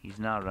 he's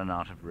now run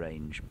out of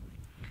range.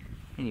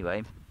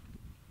 Anyway,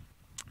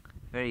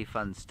 very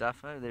fun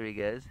stuff. Oh, there he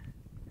goes.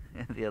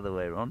 The other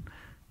way around.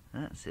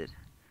 That's it.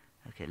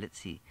 Okay, let's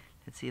see.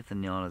 Let's see if the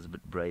Nyala's a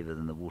bit braver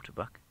than the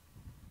waterbuck.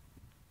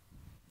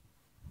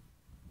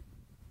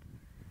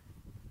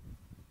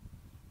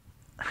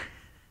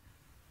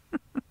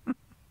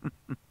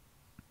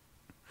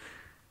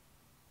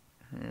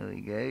 There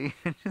we go. You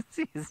can just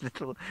see his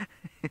little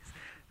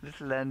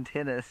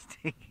antenna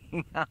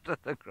sticking out of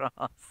the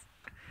grass.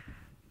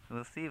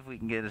 We'll see if we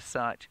can get a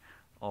sight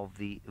of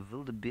the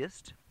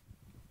wildebeest.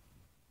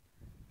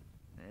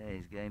 There,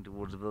 he's going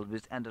towards the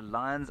wildebeest, and a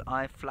lion's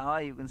eye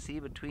flower you can see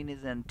between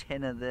his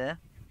antenna there.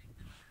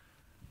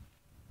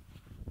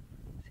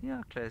 See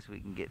how close we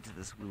can get to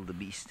this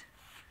wildebeest.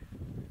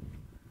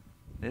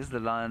 There's the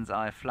lion's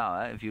eye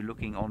flower if you're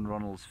looking on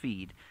Ronald's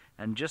feed,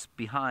 and just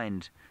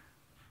behind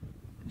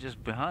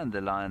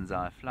the lion's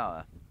eye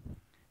flower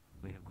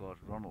we have got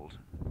Ronald.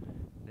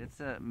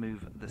 Let's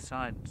move the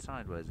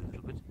sideways a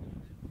little bit.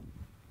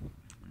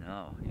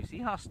 Now, you see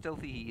how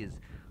stealthy he is,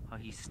 how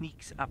he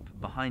sneaks up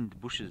behind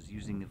bushes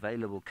using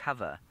available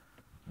cover.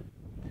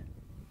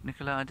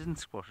 Nicola, I didn't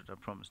squash it, I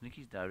promise.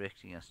 Nicky's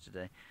directing us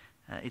today.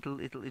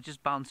 It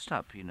just bounced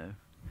up, you know,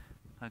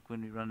 like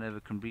when we run over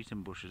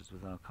combretum bushes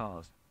with our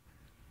cars.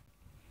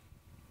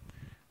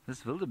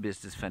 This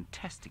wildebeest is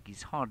fantastic.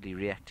 He's hardly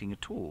reacting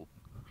at all.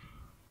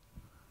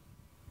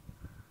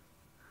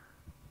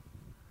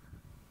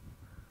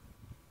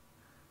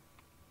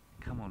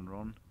 Come on,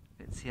 Ron.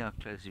 Let's see how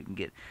close you can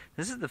get.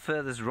 This is the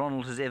furthest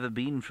Ronald has ever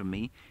been from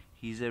me.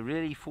 He's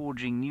really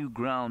forging new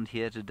ground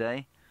here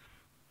today.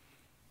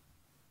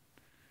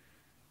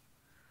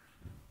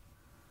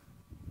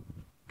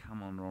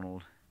 Come on,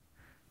 Ronald.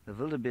 The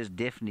wildebeest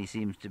definitely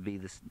seems to be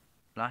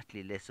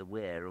slightly less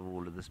aware of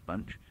all of this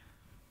bunch.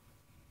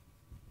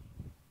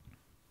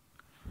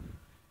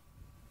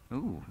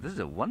 Ooh, this is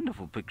a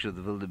wonderful picture of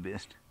the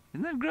wildebeest.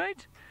 Isn't that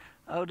great?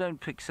 Oh, don't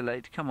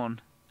pixelate. Come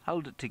on.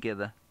 Hold it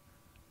together.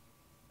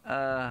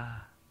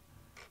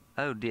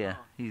 Oh dear,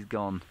 he's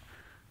gone.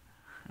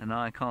 And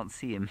I can't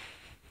see him.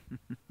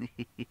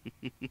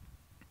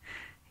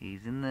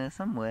 He's in there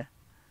somewhere.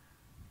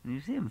 Can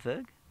you see him,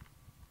 Ferg?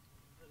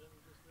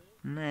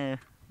 No,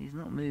 he's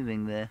not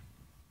moving there.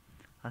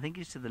 I think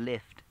he's to the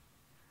left.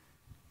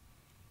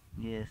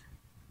 Yes,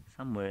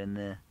 somewhere in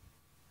there.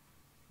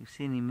 You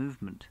see any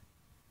movement?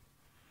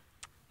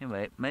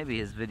 Anyway, maybe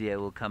his video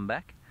will come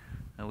back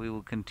and we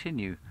will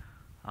continue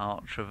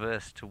our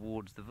traverse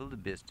towards the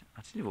wildebeest.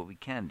 I'll tell you what we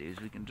can do is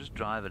we can just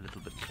drive a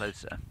little bit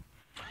closer.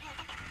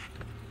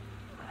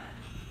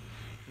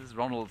 This is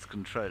Ronald's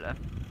controller.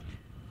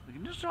 We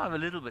can just drive a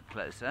little bit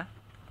closer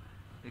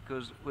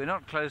because we're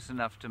not close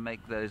enough to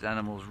make those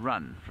animals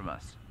run from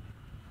us.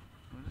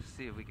 We'll just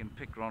see if we can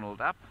pick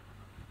Ronald up.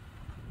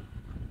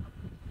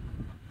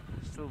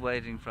 Still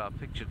waiting for our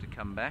picture to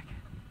come back.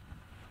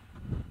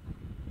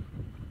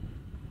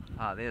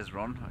 Ah, there's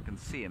Ron. I can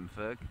see him,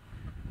 Ferg.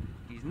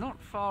 He's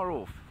not far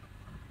off.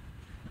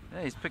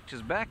 There, his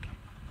picture's back.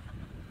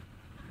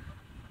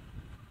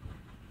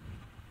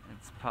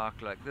 Let's park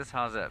like this.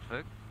 How's that,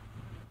 Ferg?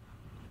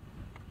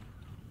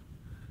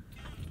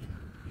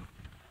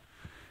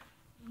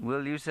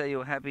 Well, you say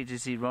you're happy to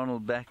see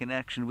Ronald back in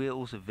action. We're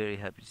also very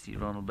happy to see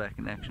Ronald back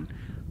in action.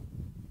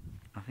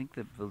 I think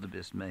the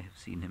wildebeest may have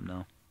seen him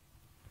now.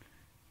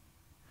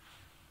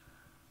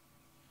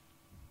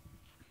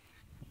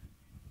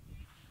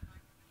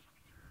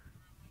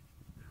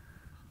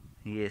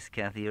 Yes,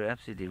 Kathy, you're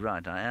absolutely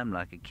right. I am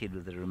like a kid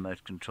with a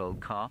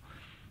remote-controlled car.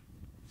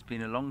 It's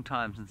been a long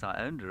time since I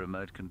owned a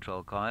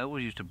remote-controlled car. I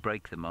always used to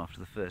break them after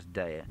the first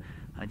day.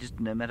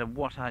 No matter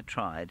what I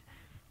tried,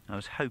 I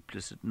was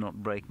hopeless at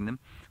not breaking them.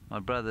 My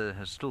brother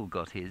has still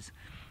got his,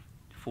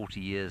 40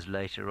 years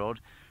later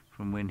odd,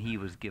 from when he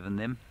was given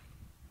them.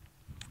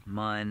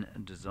 Mine,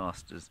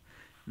 disasters.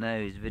 Now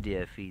his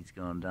video feed's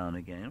gone down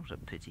again. What a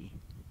pity.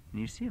 Can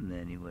you see him there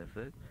anywhere,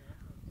 Ferg?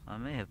 I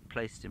may have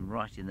placed him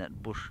right in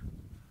that bush.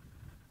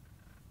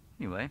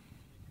 Anyway,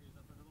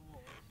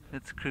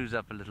 let's cruise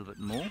up a little bit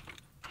more.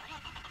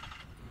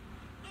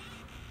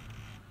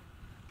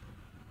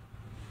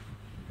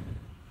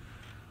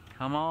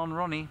 Come on,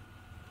 Ronnie.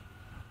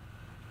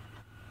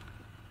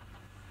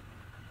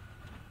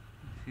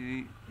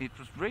 See, it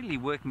was really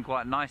working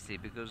quite nicely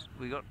because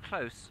we got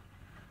close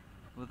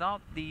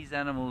without these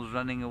animals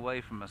running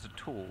away from us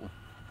at all.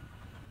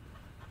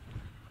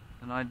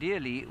 And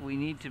ideally, we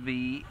need to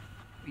be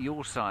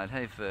your side,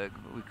 hey Ferg,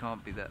 but we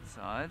can't be that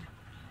side.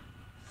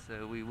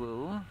 So we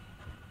will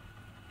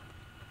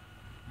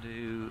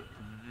do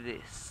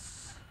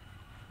this.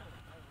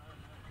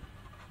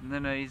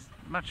 No, he's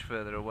much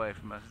further away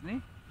from us, isn't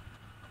he?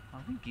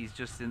 I think he's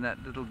just in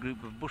that little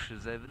group of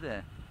bushes over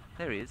there.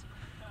 There he is.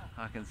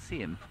 I can see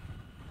him.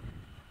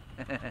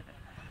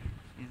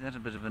 He's at a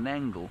bit of an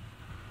angle.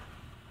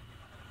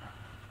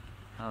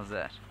 How's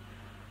that?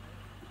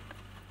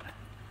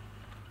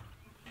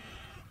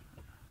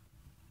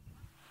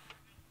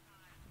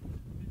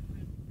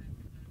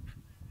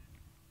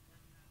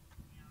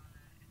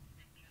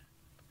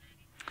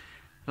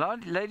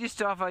 Lady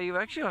Starfire, you've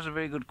actually asked a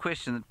very good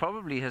question that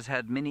probably has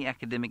had many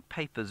academic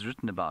papers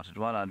written about it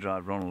while I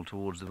drive Ronald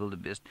towards the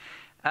wildebeest.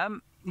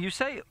 You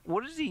say,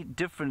 what is the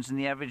difference in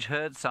the average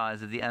herd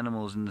size of the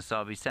animals in the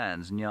Sabi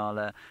Sands?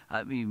 Nyala,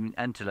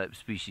 antelope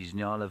species,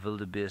 Nyala,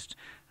 wildebeest,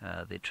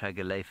 the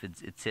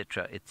tragophages,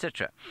 etc.,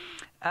 etc.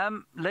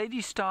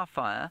 Lady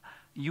Starfire,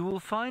 you will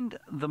find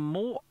the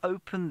more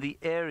open the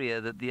area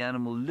that the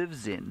animal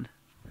lives in,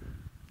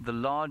 the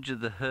larger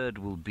the herd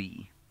will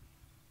be.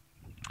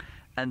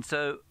 And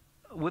so,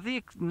 with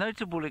the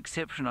notable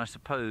exception, I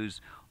suppose,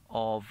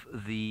 of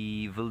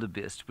the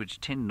wildebeest,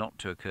 which tend not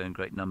to occur in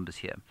great numbers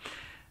here.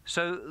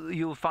 So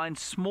you'll find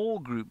small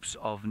groups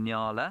of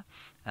nyala,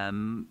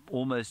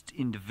 almost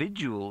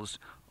individuals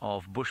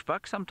of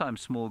bushbuck, sometimes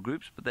small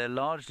groups, but they're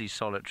largely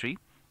solitary.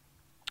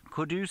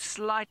 Kudu,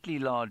 slightly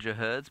larger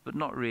herds, but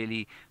not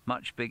really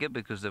much bigger,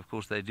 because of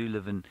course they do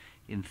live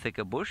in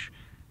thicker bush.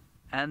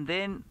 And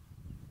then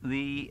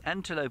the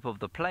antelope of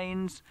the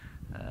plains,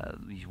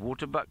 these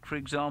waterbuck, for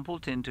example,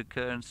 tend to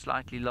occur in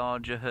slightly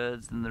larger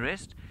herds than the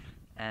rest.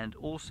 And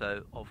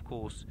also, of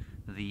course,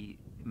 the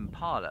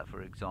impala,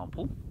 for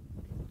example,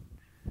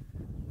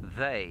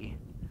 they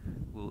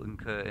will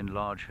occur in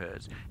large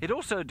herds. It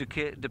also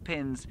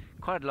depends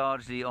quite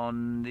largely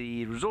on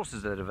the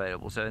resources that are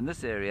available. So in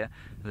this area,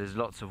 there's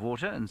lots of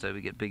water, and so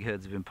we get big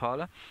herds of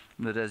impala.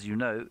 But as you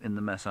know, in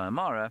the Maasai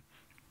Mara,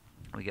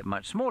 we get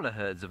much smaller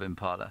herds of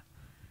impala.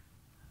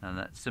 And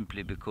that's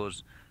simply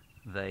because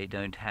they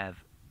don't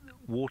have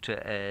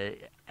water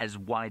as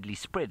widely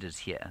spread as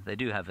here. They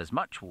do have as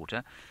much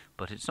water,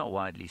 but it's not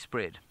widely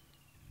spread.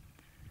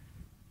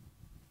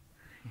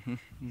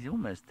 He's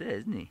almost there,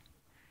 isn't he?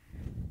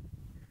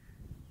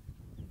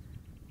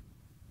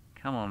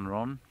 Come on,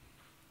 Ron.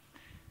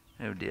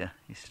 Oh dear,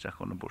 he's stuck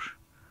on a bush.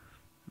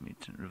 Let me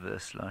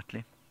reverse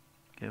slightly.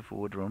 Go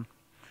forward, Ron.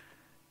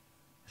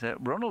 So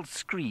Ronald's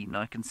screen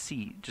I can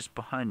see just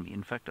behind me.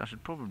 In fact, I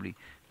should probably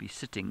be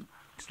sitting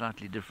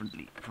slightly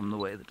differently from the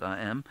way that I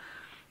am.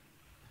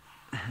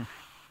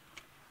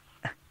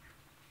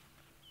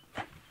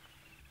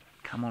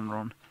 Come on,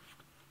 Ron.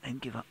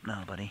 Don't give up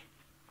now, buddy.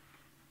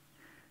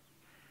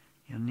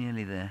 You're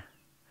nearly there.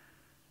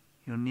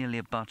 You're nearly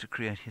about to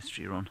create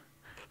history, Ron.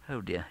 Oh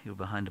dear, you're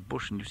behind a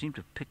bush and you seem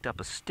to have picked up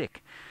a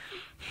stick.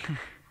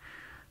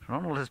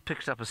 Ronald has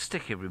picked up a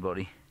stick,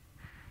 everybody.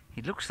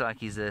 He looks like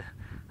he's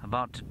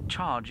about to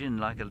charge in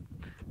like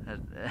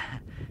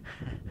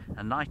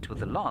a knight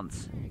with a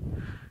lance.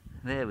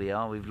 There we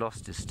are, we've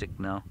lost his stick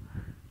now.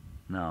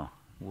 Now,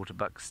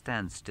 Waterbuck,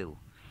 stand still.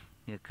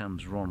 Here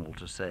comes Ronald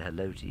to say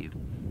hello to you.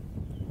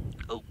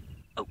 Oh,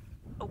 oh,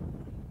 oh.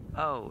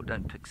 Oh,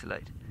 don't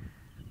pixelate.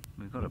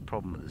 We've got a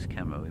problem with this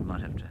camera, we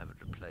might have to have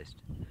it replaced.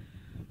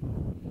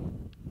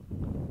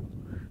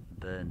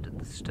 Burned at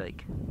the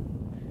stake.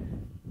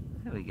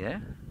 There we go.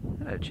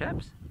 Hello,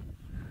 chaps.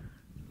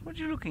 What are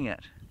you looking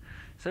at?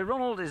 So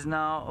Ronald is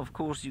now, of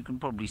course, you can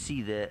probably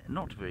see there,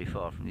 not very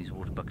far from these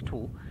waterbuck at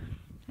all.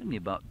 Only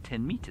about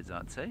 10 meters,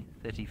 I'd say,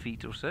 30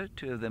 feet or so.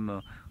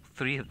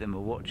 Three of them are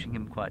watching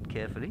him quite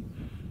carefully.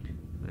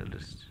 We'll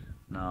just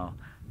now.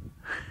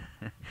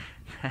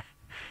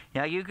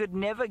 Now, you could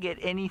never get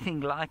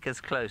anything like as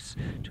close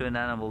to an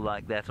animal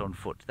like that on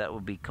foot. That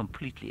would be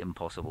completely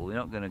impossible. We're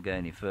not going to go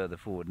any further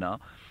forward now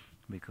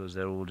because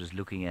they're all just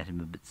looking at him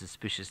a bit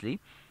suspiciously.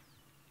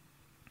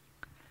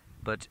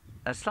 But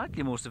a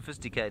slightly more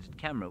sophisticated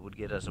camera would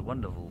get us a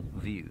wonderful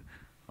view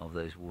of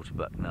those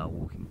waterbuck now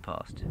walking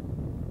past.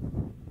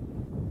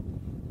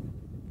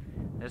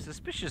 They're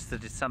suspicious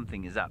that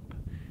something is up.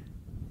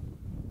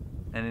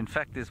 And in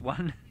fact, there's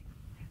one...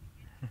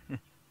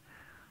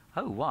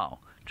 Oh, wow.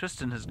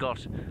 Tristan has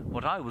got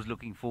what I was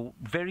looking for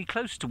very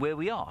close to where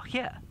we are,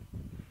 here.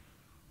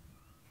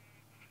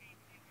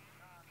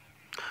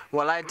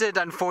 Well, I did,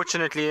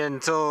 unfortunately,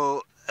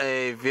 until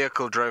a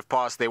vehicle drove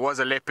past, there was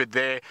a leopard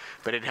there,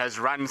 but it has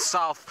run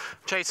south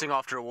chasing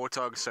after a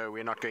warthog, so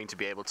we're not going to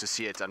be able to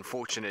see it,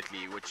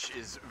 unfortunately, which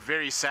is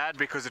very sad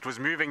because it was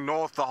moving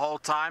north the whole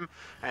time,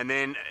 and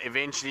then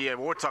eventually a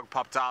warthog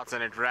popped out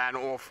and it ran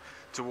off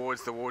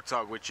towards the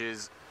warthog, which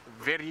is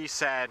very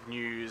sad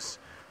news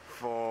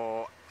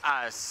for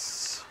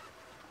us.